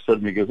Chaplain Brooks said to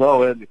me, he goes,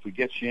 "Oh, Ed, if we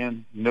get you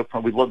in, no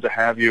problem. We'd love to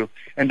have you.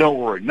 And don't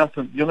worry,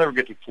 you'll never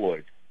get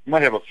deployed. You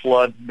might have a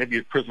flood, maybe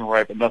a prison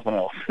riot, but nothing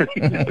else." So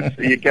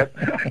you get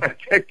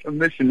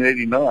commissioned in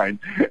 '89,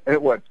 and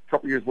a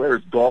couple years later,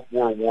 it's Gulf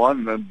War I,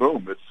 and then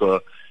boom,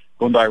 it's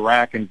going to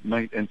Iraq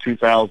in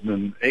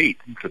 2008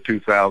 to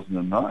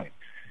 2009.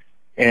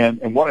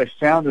 And what I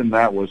found in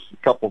that was a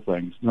couple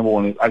things. Number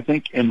one is, I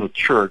think in the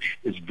church,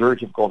 it's very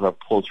difficult to have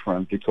close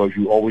friends because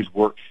you always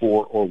work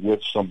for or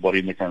with somebody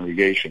in the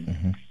congregation.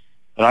 Mm-hmm.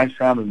 And I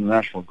found in the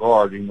National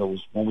Guard, even though it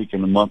was 1 week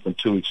in a month and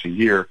 2 weeks a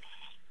year,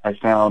 I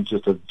found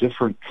just a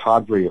different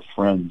cadre of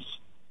friends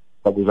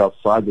that was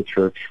outside the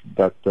church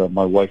that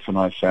my wife and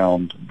I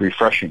found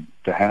refreshing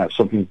to have,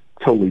 something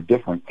totally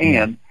different.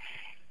 Mm-hmm.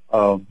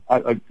 And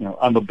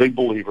I'm a big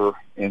believer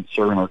in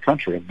serving our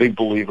country. A big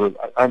believer.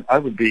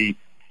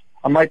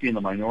 I might be in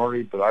the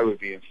minority, but I would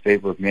be in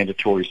favor of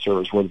mandatory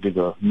service, whether it be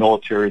the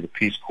military, the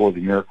Peace Corps, the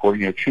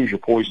AmeriCorps. Choose your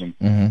poison.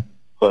 Mm-hmm.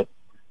 But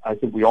I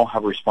think we all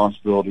have a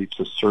responsibility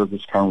to serve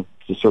this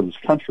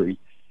country,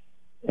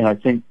 and I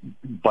think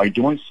by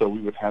doing so,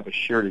 we would have a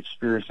shared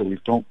experience that we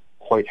don't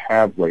quite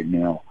have right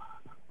now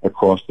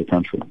across the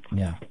country.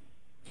 Yeah.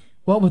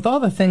 Well, with all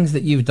the things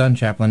that you've done,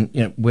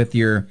 Chaplain, with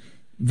your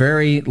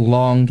very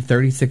long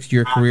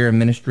 36-year career in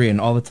ministry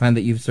and all the time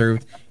that you've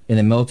served in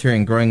the military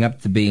and growing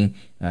up to be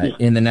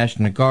in the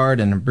National Guard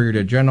and a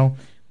brigadier general,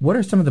 what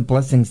are some of the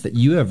blessings that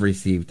you have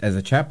received as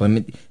a chaplain? I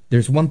mean,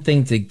 there's one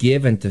thing to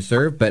give and to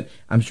serve, but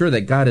I'm sure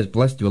that God has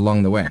blessed you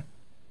along the way.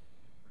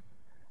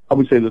 I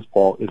would say this,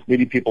 Paul, is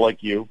meeting people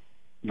like you,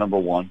 number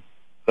one,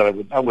 that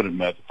I would have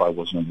met if I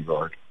wasn't in the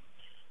Guard.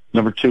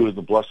 Number two is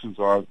the blessings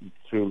are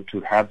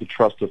to have the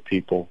trust of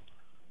people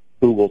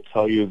who will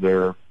tell you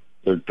their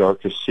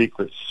darkest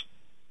secrets.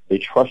 They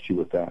trust you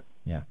with that.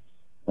 Yeah.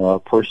 A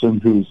person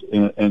who's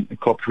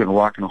caught between a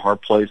rock and a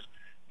hard place,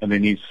 and they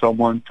need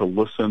someone to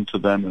listen to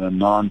them in a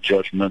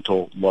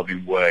non-judgmental,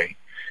 loving way,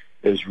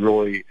 is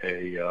really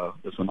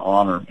it's an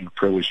honor and a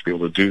privilege to be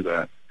able to do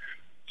that.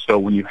 So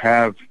when you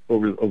have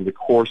over the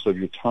course of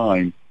your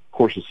time,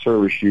 course of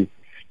service, you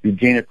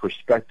gain a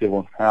perspective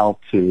on how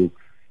to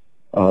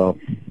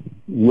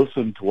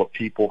listen to what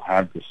people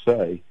have to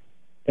say.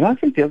 And I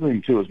think the other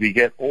thing too is we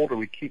get older,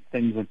 we keep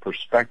things in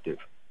perspective.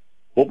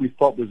 What we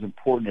thought was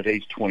important at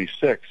age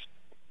 26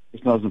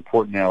 is not as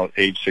important now at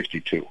age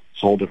 62.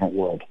 It's a whole different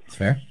world. That's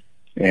fair.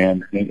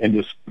 And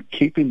just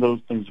keeping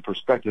those things in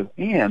perspective.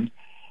 And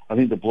I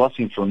think the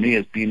blessing for me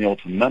is being able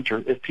to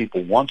mentor, if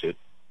people want it,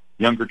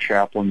 younger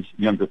chaplains,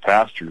 younger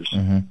pastors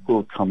mm-hmm. who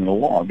are coming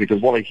along. Because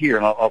what I hear,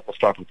 and I'll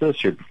start with this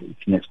here, the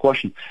next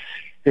question,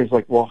 is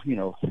like, well,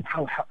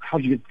 how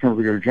did you get to become a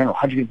brigadier general?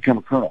 How did you get to become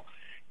a colonel?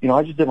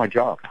 I just did my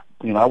job.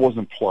 I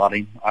wasn't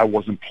plotting. I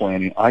wasn't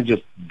planning. I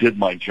just did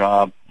my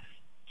job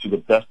to the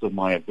best of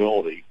my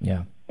ability.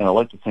 Yeah. And I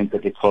like to think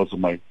that because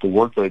of the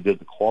work that I did,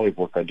 the quality of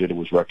work I did, it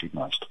was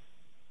recognized.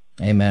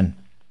 Amen.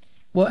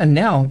 Well, and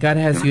now God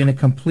has you in a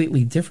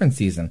completely different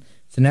season.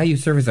 So now you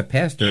serve as a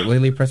pastor at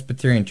Lily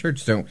Presbyterian Church.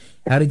 So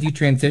how did you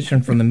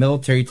transition from the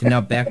military to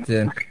now back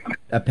to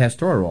a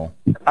pastoral role?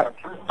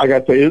 I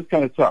got to say, it is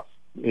kind of tough.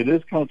 It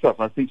is kind of tough.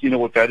 I think you know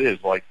what that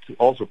is. Like,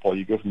 also, Paul,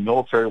 you go from the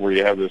military where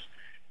you have this,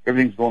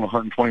 everything's going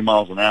 120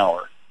 miles an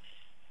hour,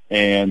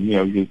 And,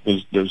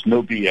 there's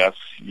no BS.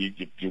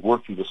 You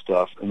work through the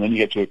stuff, and then you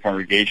get to a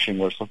congregation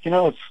where it's like, it's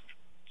a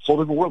whole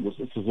different world.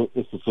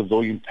 It's a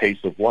civilian pace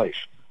of life.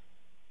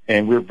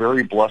 And we're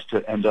very blessed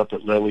to end up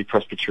at Lely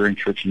Presbyterian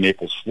Church in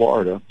Naples,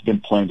 Florida.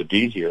 Didn't plan to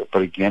be here,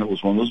 but again, it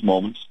was one of those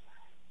moments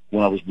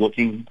when I was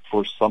looking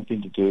for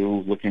something to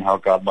do, looking how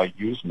God might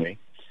use me.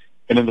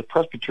 And in the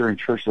Presbyterian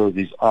Church, there are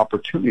these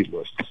opportunity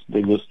lists.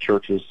 They list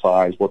churches,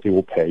 size, what they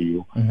will pay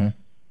you. Mm-hmm.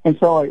 And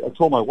so I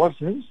told my wife,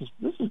 hey,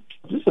 this is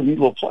a neat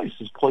little place.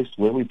 This place,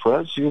 Lely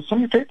Pres. She goes,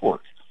 send your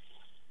paperwork.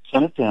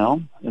 Sent it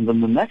down, and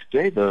then the next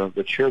day, the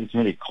chair of the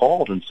committee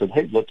called and said,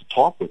 hey, I'd love to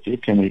talk with you.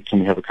 Can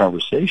we have a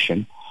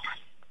conversation?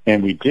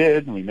 And we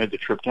did, and we made the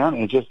trip down,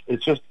 and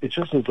it just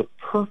is a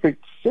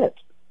perfect fit.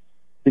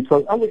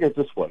 Because I look at it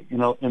this way,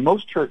 in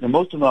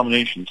most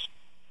denominations,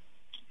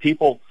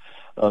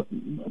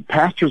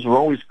 pastors are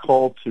always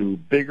called to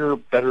bigger,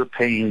 better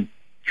paying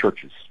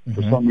churches.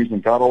 Mm-hmm. For some reason,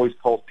 God always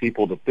calls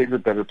people to bigger,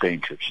 better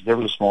paying churches,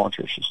 never the smaller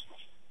churches.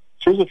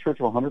 So there's a church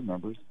of 100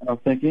 members, and I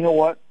think, you know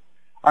what?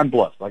 I'm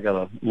blessed. I got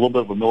a little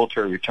bit of a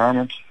military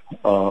retirement.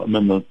 I'm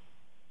in the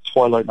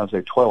twilight, not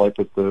say twilight,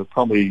 but the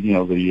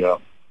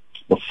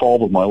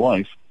fall of my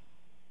life.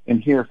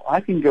 And here, if I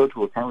can go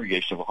to a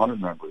congregation of 100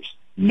 members,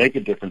 make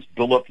a difference,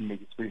 build up to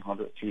maybe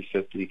 300,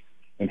 350,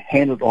 and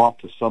hand it off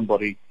to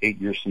somebody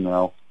 8 years from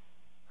now,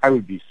 I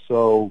would be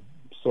so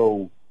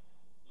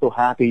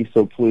happy,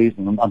 so pleased,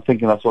 and I'm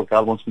thinking that's what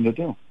God wants me to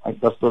do.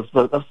 That's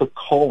the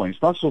calling.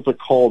 It's not just the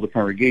call of the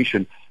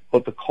congregation,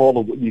 but the call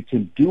of what you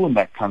can do in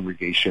that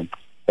congregation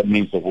that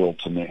means the world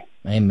to me.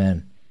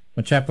 Amen.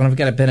 Well, Chaplain, I've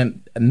got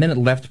a minute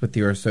left with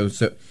you or so.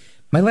 So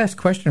my last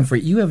question for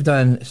you, you have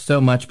done so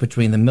much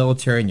between the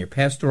military and your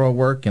pastoral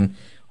work and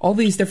all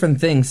these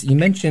different things. You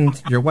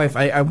mentioned your wife.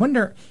 I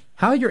wonder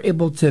how you're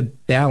able to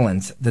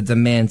balance the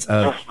demands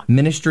of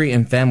ministry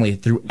and family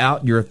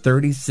throughout your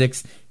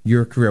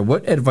 36-year career.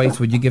 What advice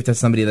would you give to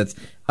somebody that's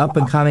up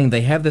and coming?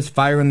 They have this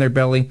fire in their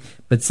belly,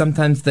 but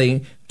sometimes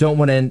they don't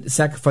want to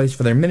sacrifice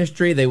for their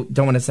ministry. They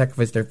don't want to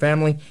sacrifice their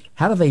family.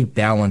 How do they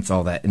balance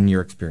all that in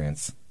your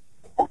experience?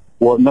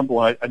 Well, number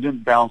one, I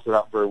didn't balance it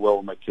out very well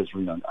when my kids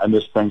were young. I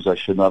missed things I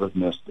should not have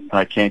missed, and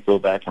I can't go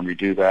back and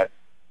redo that.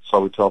 So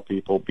I would tell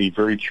people, be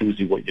very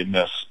choosy what you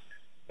miss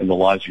in the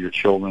lives of your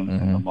children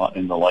and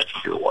in the life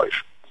of your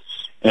wife.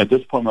 And at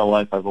this point in my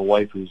life, I have a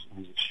wife who's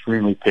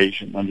extremely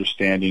patient,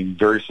 understanding,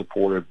 very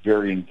supportive,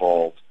 very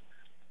involved,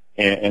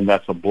 and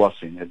that's a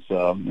blessing.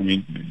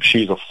 It's,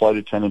 she's a flight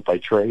attendant by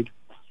trade,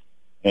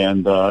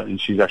 and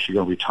she's actually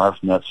going to retire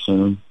from that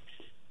soon.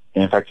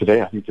 And in fact,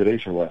 I think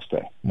today's her last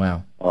day.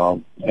 Wow.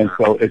 And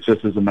so it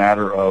just is a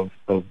matter of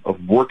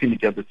working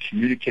together,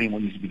 communicating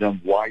what needs to be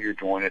done, why you're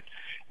doing it,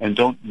 and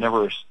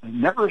never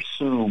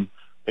assume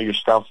that your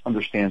spouse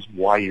understands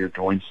why you're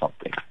doing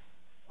something.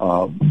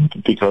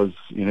 Because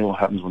you know what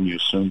happens when you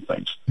assume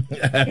things.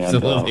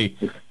 Absolutely.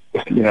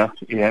 And, you know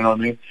what I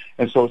mean?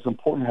 And so it's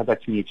important to have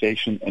that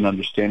communication and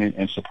understanding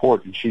and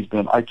support.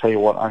 And I tell you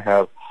what, I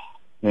have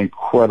an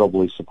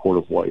incredibly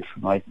supportive wife.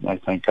 And I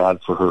thank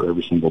God for her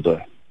every single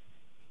day.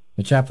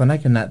 Well, Chaplain, I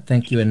cannot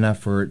thank you enough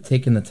for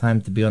taking the time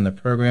to be on the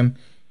program.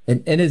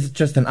 It is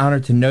just an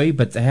honor to know you,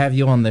 but to have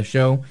you on the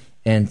show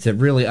and to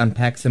really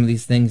unpack some of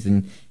these things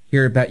and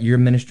hear about your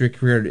ministry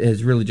career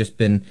has really just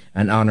been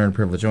an honor and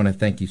privilege. I want to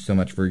thank you so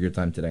much for your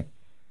time today.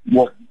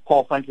 Well,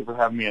 Paul, thank you for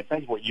having me, and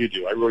thank you for what you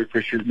do. I really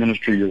appreciate your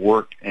ministry, your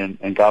work, and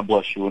God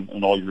bless you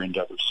in all your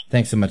endeavors.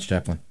 Thanks so much,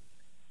 Chaplain.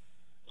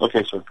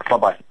 Okay, sir.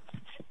 Bye-bye.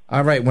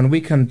 All right, when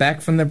we come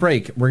back from the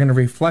break, we're going to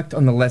reflect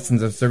on the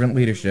lessons of servant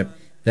leadership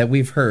that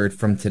we've heard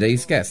from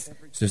today's guest.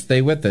 So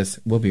stay with us.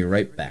 We'll be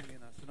right back.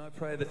 And I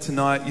pray that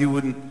tonight you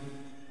wouldn't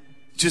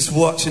just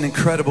watch an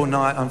incredible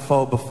night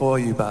unfold before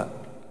you, but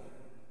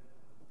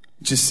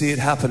just see it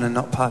happen and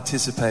not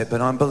participate.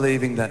 But I'm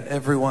believing that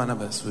every one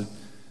of us would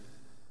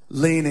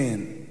lean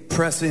in,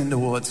 press in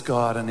towards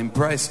God and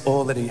embrace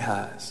all that He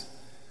has.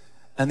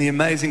 And the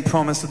amazing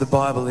promise of the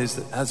Bible is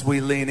that as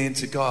we lean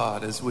into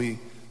God, as we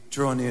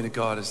draw near to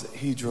God, is that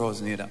He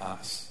draws near to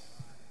us.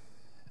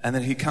 And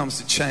that He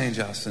comes to change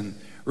us and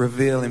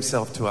reveal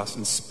Himself to us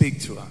and speak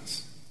to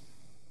us.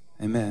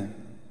 Amen.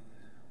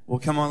 Well,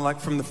 come on, like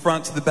from the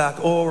front to the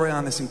back, all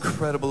around this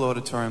incredible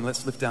auditorium,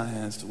 let's lift our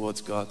hands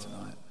towards God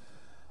tonight.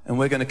 And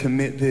we're going to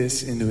commit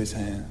this into His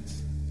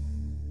hands.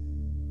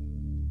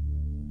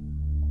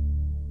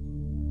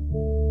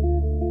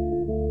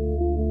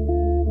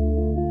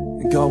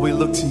 And God, we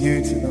look to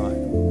You tonight.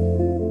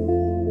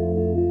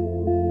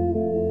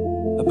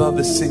 Above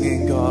the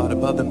singing, God,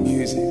 above the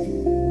music,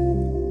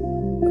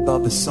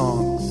 above the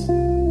songs,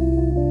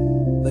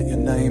 let Your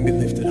name be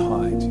lifted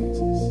high, Jesus.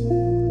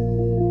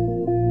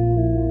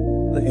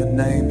 Let Your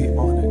name be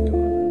honored, God.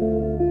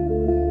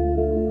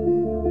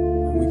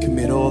 And we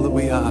commit all that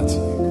we are to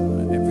You,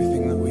 God,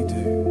 everything that we do.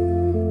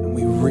 And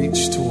we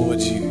reach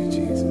towards You,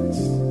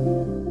 Jesus.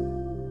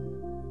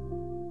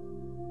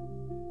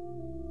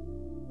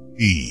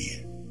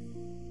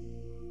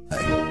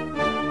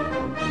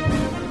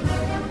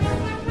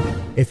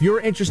 If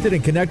you're interested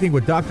in connecting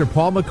with Dr.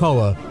 Paul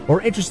McCullough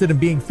or interested in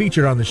being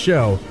featured on the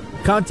show,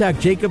 Contact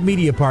Jacob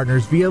Media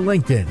Partners via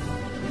LinkedIn.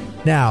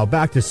 Now,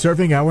 back to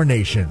Serving Our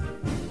Nation.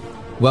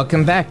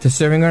 Welcome back to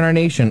Serving Our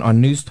Nation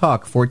on News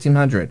Talk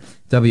 1400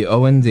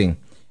 WOND.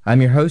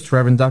 I'm your host,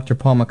 Reverend Dr.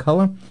 Paul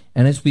McCullough,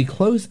 and as we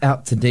close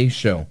out today's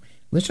show,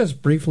 let's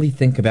just briefly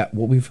think about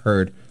what we've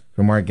heard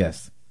from our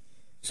guests.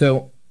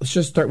 So let's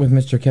just start with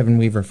Mr. Kevin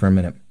Weaver for a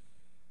minute.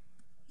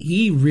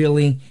 He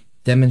really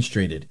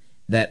demonstrated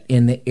that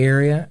in the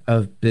area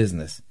of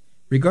business,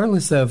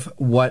 regardless of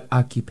what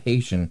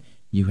occupation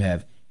you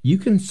have, you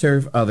can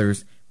serve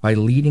others by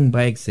leading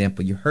by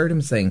example. You heard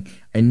him saying,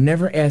 I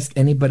never ask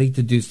anybody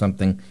to do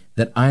something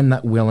that I'm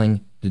not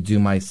willing to do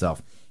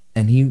myself.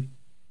 And he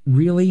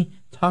really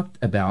talked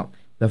about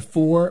the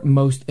 4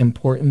 most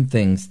important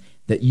things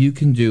that you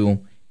can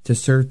do to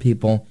serve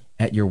people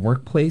at your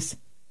workplace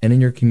and in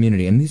your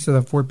community. And these are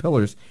the 4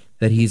 pillars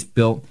that he's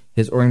built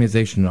his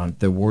organization on,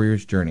 the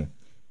Warrior's Journey.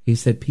 He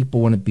said people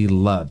want to be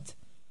loved,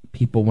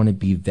 people want to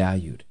be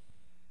valued,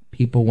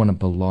 people want to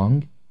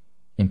belong,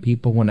 and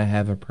people want to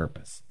have a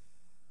purpose.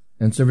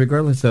 And so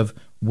regardless of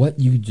what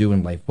you do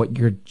in life, what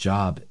your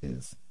job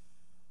is,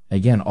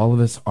 again, all of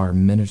us are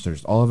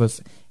ministers. All of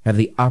us have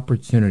the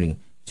opportunity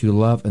to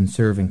love and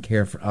serve and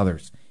care for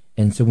others.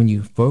 And so when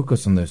you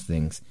focus on those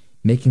things,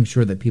 making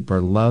sure that people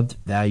are loved,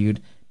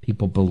 valued,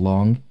 people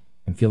belong,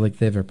 and feel like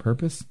they have a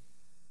purpose,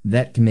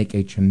 that can make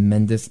a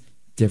tremendous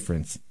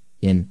difference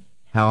in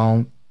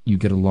how you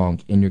get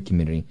along in your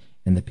community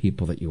and the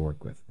people that you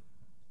work with.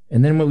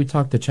 And then when we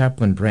talked to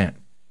Chaplain Brandt,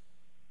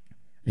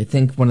 I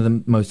think one of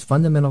the most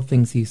fundamental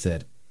things he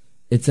said,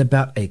 it's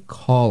about a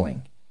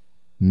calling,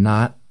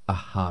 not a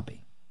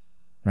hobby,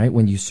 right?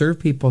 When you serve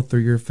people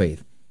through your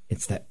faith,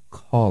 it's that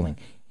calling.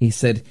 He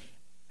said,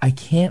 I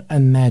can't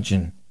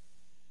imagine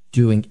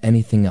doing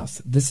anything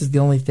else. This is the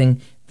only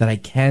thing that I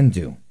can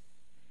do.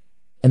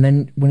 And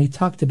then when he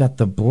talked about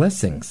the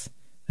blessings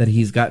that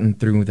he's gotten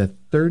through the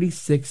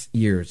 36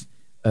 years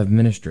of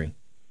ministry,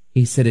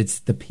 he said it's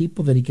the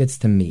people that he gets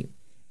to meet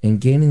and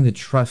gaining the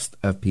trust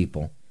of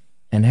people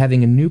and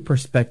having a new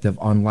perspective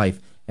on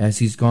life as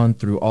he's gone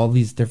through all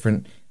these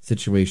different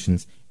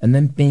situations, and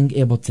then being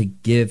able to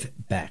give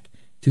back,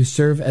 to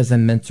serve as a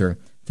mentor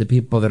to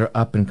people that are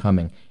up and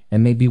coming,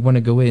 and maybe want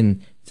to go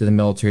in to the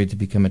military to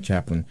become a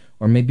chaplain,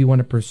 or maybe want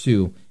to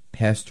pursue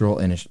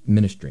pastoral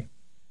ministry.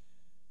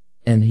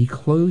 And he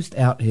closed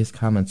out his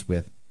comments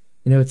with,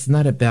 it's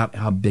not about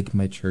how big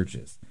my church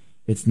is.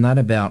 It's not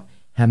about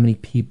how many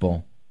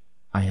people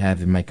I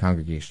have in my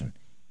congregation.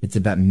 It's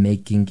about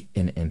making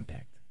an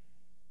impact.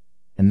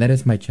 And that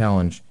is my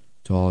challenge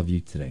to all of you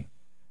today.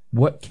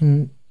 What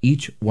can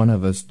each one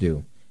of us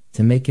do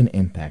to make an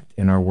impact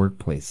in our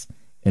workplace,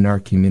 in our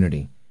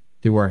community,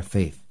 through our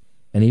faith,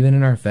 and even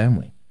in our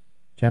family?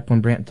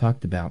 Chaplain Brandt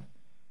talked about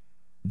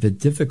the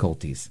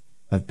difficulties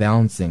of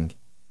balancing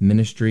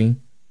ministry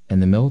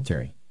and the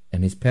military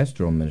and his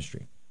pastoral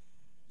ministry.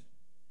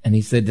 And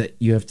he said that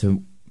you have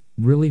to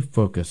really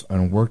focus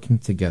on working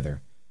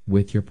together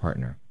with your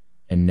partner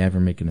and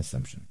never make an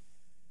assumption.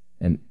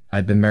 And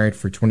I've been married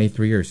for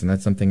 23 years, and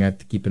that's something I have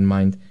to keep in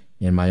mind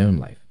in my own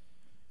life.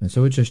 And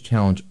so I just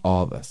challenge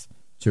all of us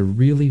to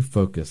really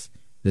focus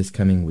this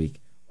coming week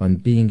on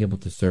being able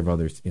to serve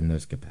others in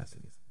those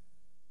capacities.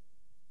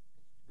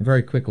 And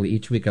very quickly,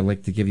 each week I'd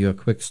like to give you a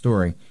quick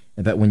story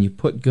about when you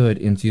put good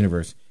into the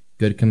universe,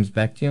 good comes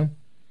back to you.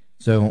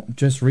 So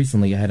just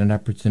recently I had an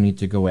opportunity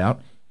to go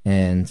out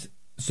and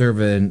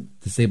serve a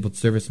disabled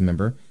service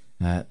member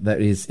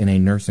that is in a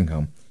nursing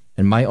home.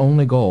 And my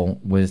only goal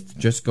was to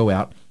just go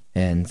out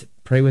and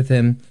pray with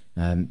him,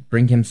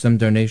 bring him some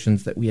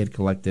donations that we had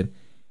collected.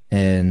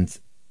 And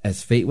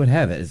as fate would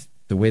have it, as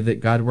the way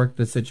that God worked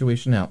the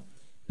situation out,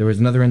 there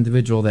was another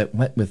individual that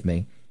went with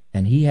me,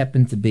 and he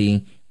happened to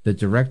be the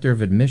director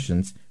of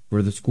admissions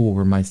for the school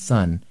where my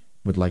son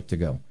would like to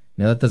go.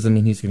 Now, that doesn't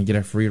mean he's going to get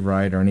a free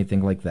ride or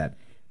anything like that,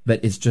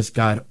 but it's just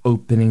God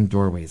opening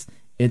doorways.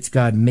 It's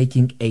God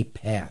making a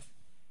path,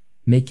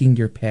 making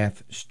your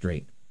path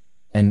straight.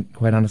 And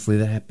quite honestly,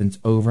 that happens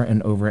over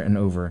and over and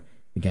over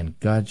again.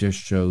 God just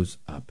shows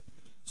up.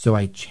 So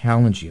I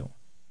challenge you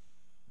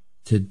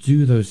to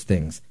do those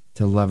things,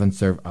 to love and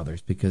serve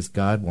others, because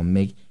God will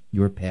make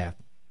your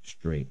path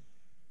straight.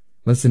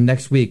 Listen,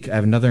 next week, I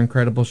have another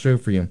incredible show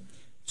for you.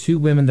 2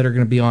 women that are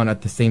going to be on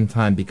at the same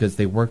time because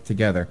they work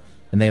together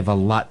and they have a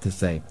lot to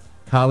say.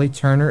 Collie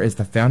Turner is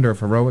the founder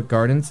of Heroic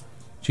Gardens.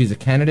 She's a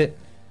candidate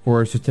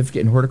for a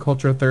certificate in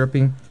horticultural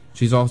therapy.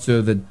 She's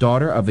also the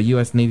daughter of a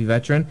U.S. Navy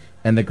veteran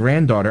and the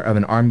granddaughter of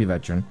an Army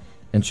veteran.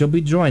 And she'll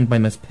be joined by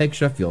Miss Peg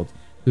Sheffield,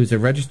 who's a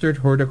registered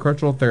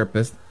horticultural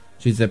therapist.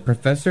 She's a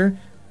professor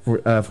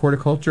of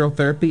horticultural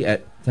therapy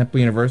at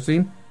Temple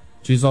University.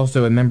 She's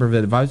also a member of the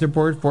advisory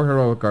board for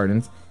Heroic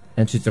Gardens,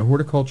 and she's a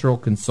horticultural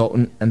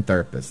consultant and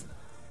therapist.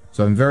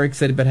 So I'm very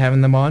excited about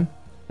having them on.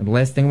 And the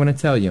last thing I want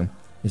to tell you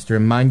is to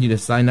remind you to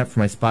sign up for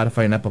my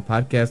Spotify and Apple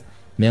Podcast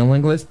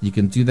mailing list. You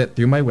can do that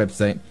through my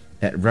website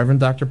at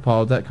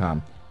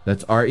ReverendDrPaul.com.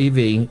 That's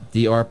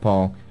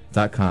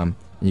ReverendDrPaul.com.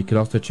 And you can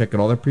also check out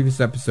all the previous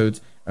episodes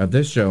of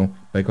this show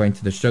by going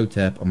to the show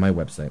tab on my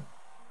website.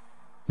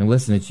 Now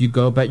listen, as you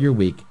go about your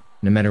week,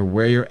 no matter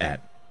where you're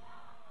at,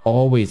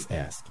 always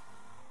ask,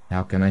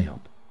 how can I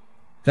help?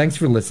 Thanks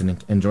for listening,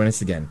 and join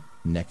us again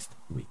next